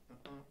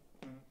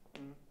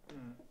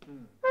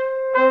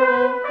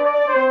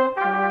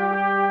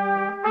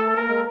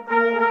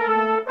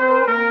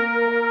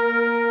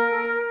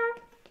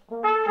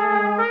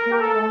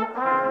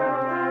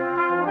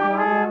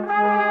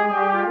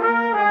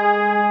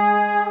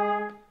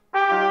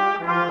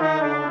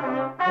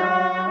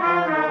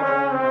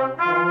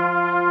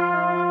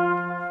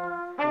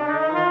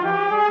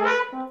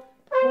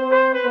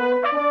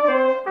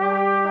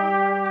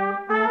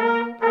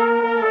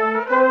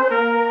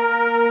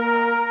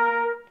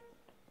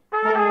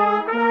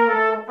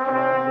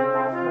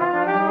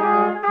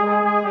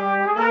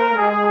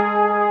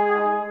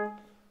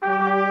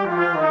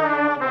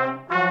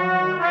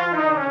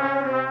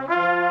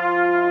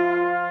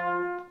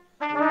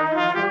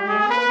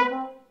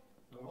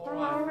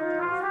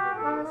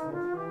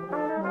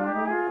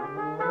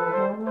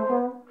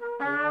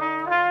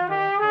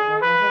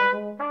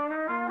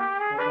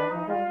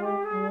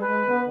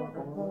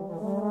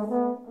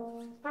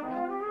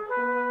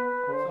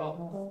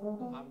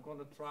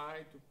 Try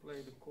to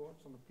play the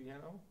chords on the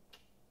piano,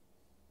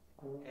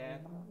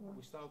 and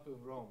we start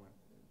with Roman.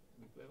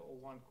 We play all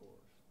one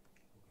chorus.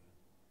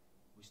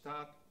 We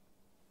start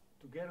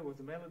together with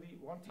the melody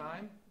one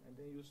time, and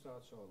then you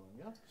start soloing.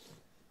 Yeah.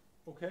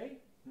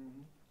 Okay.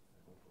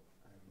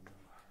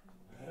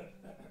 If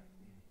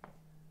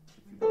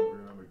you don't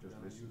remember, just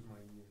listen.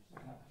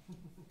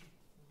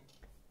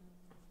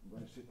 I'm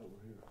going to sit over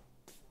here.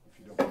 If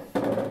you don't.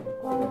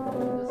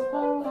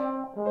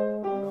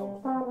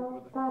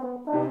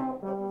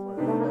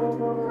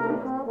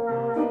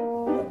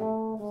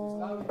 Is this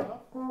loud enough?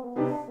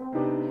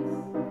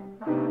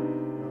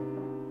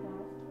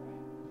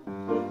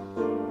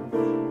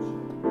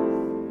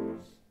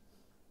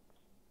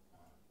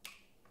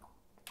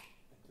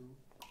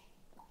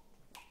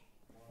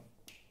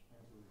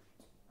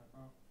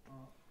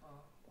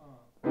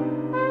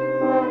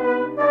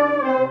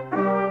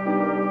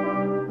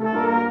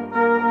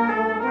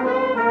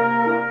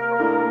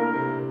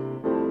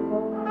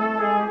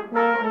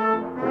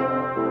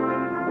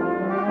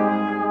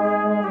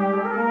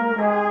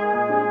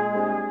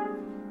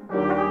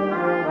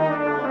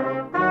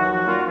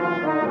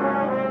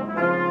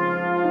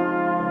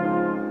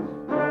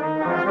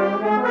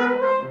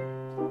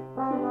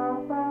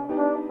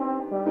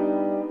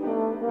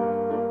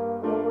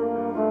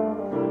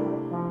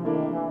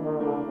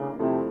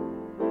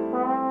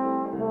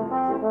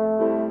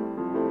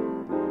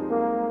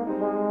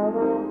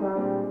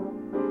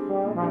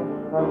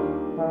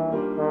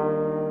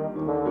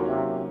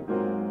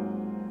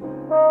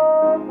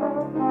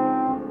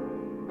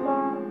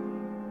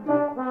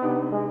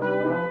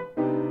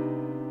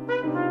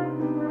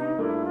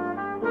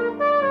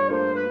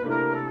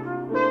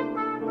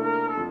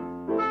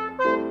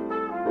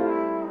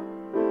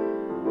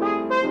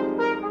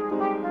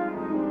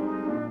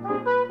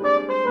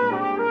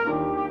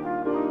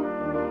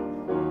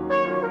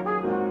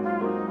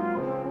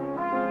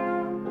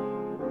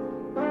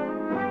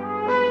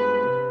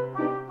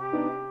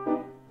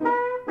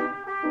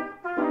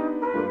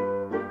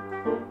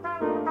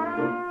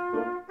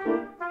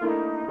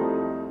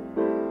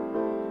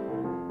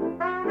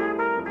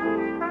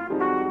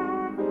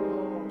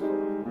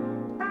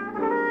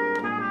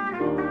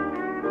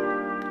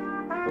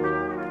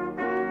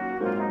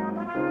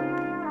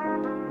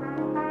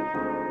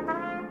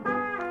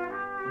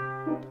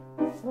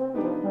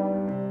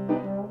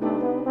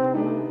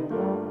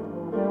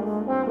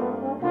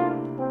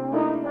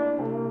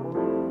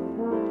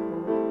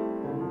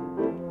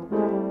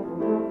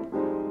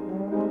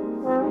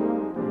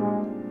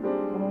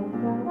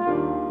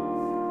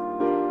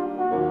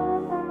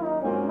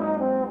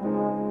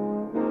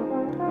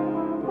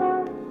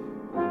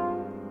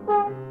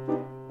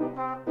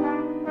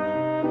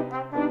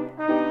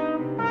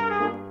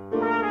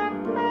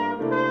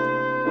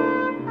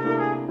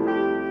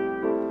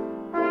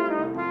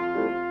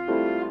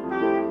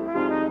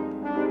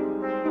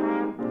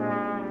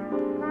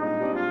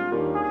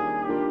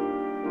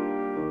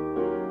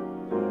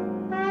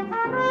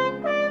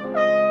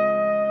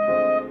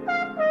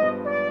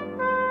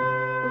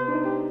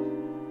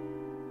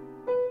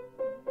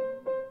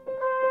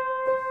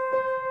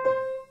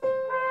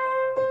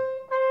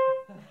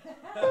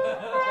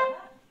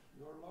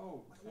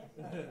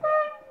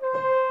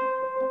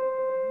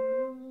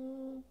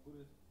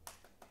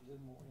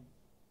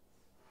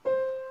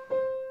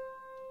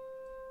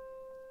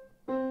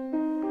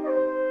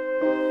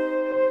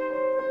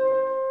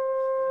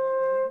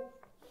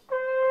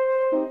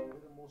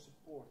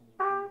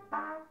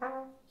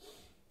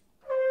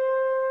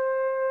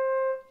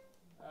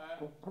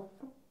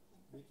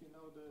 Did you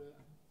know the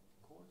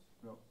chords?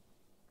 No.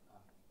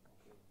 Ah,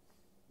 okay.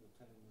 You're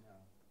telling me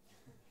now.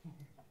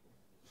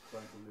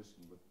 Trying to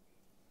listen, but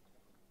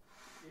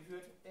If you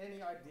have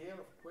any idea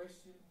of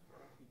question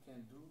what we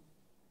can do,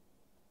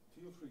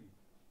 feel free.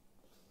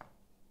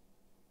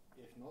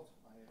 If not,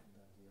 I have an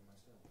idea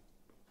myself.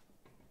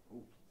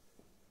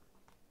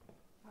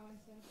 How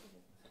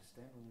insensitive.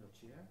 Stand on your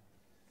chair.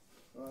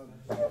 I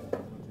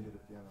want to hear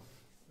the piano.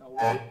 Now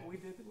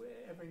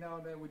every now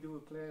and then we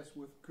do a class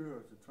with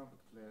chords, a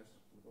trumpet class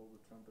with all the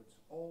trumpets,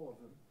 all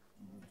of them,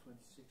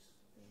 26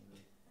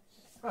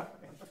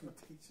 and 2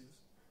 teachers.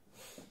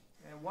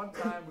 And one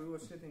time we were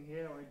sitting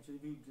here and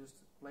JV just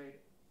played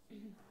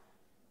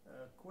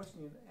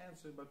question and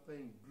answer by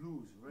playing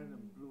blues,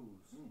 random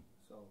blues.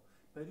 So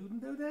then the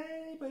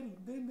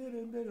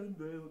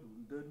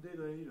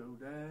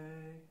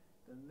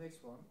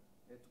next one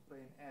had to play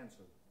an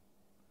answer.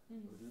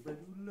 And then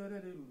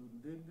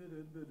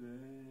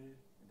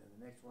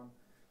the next one,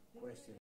 question.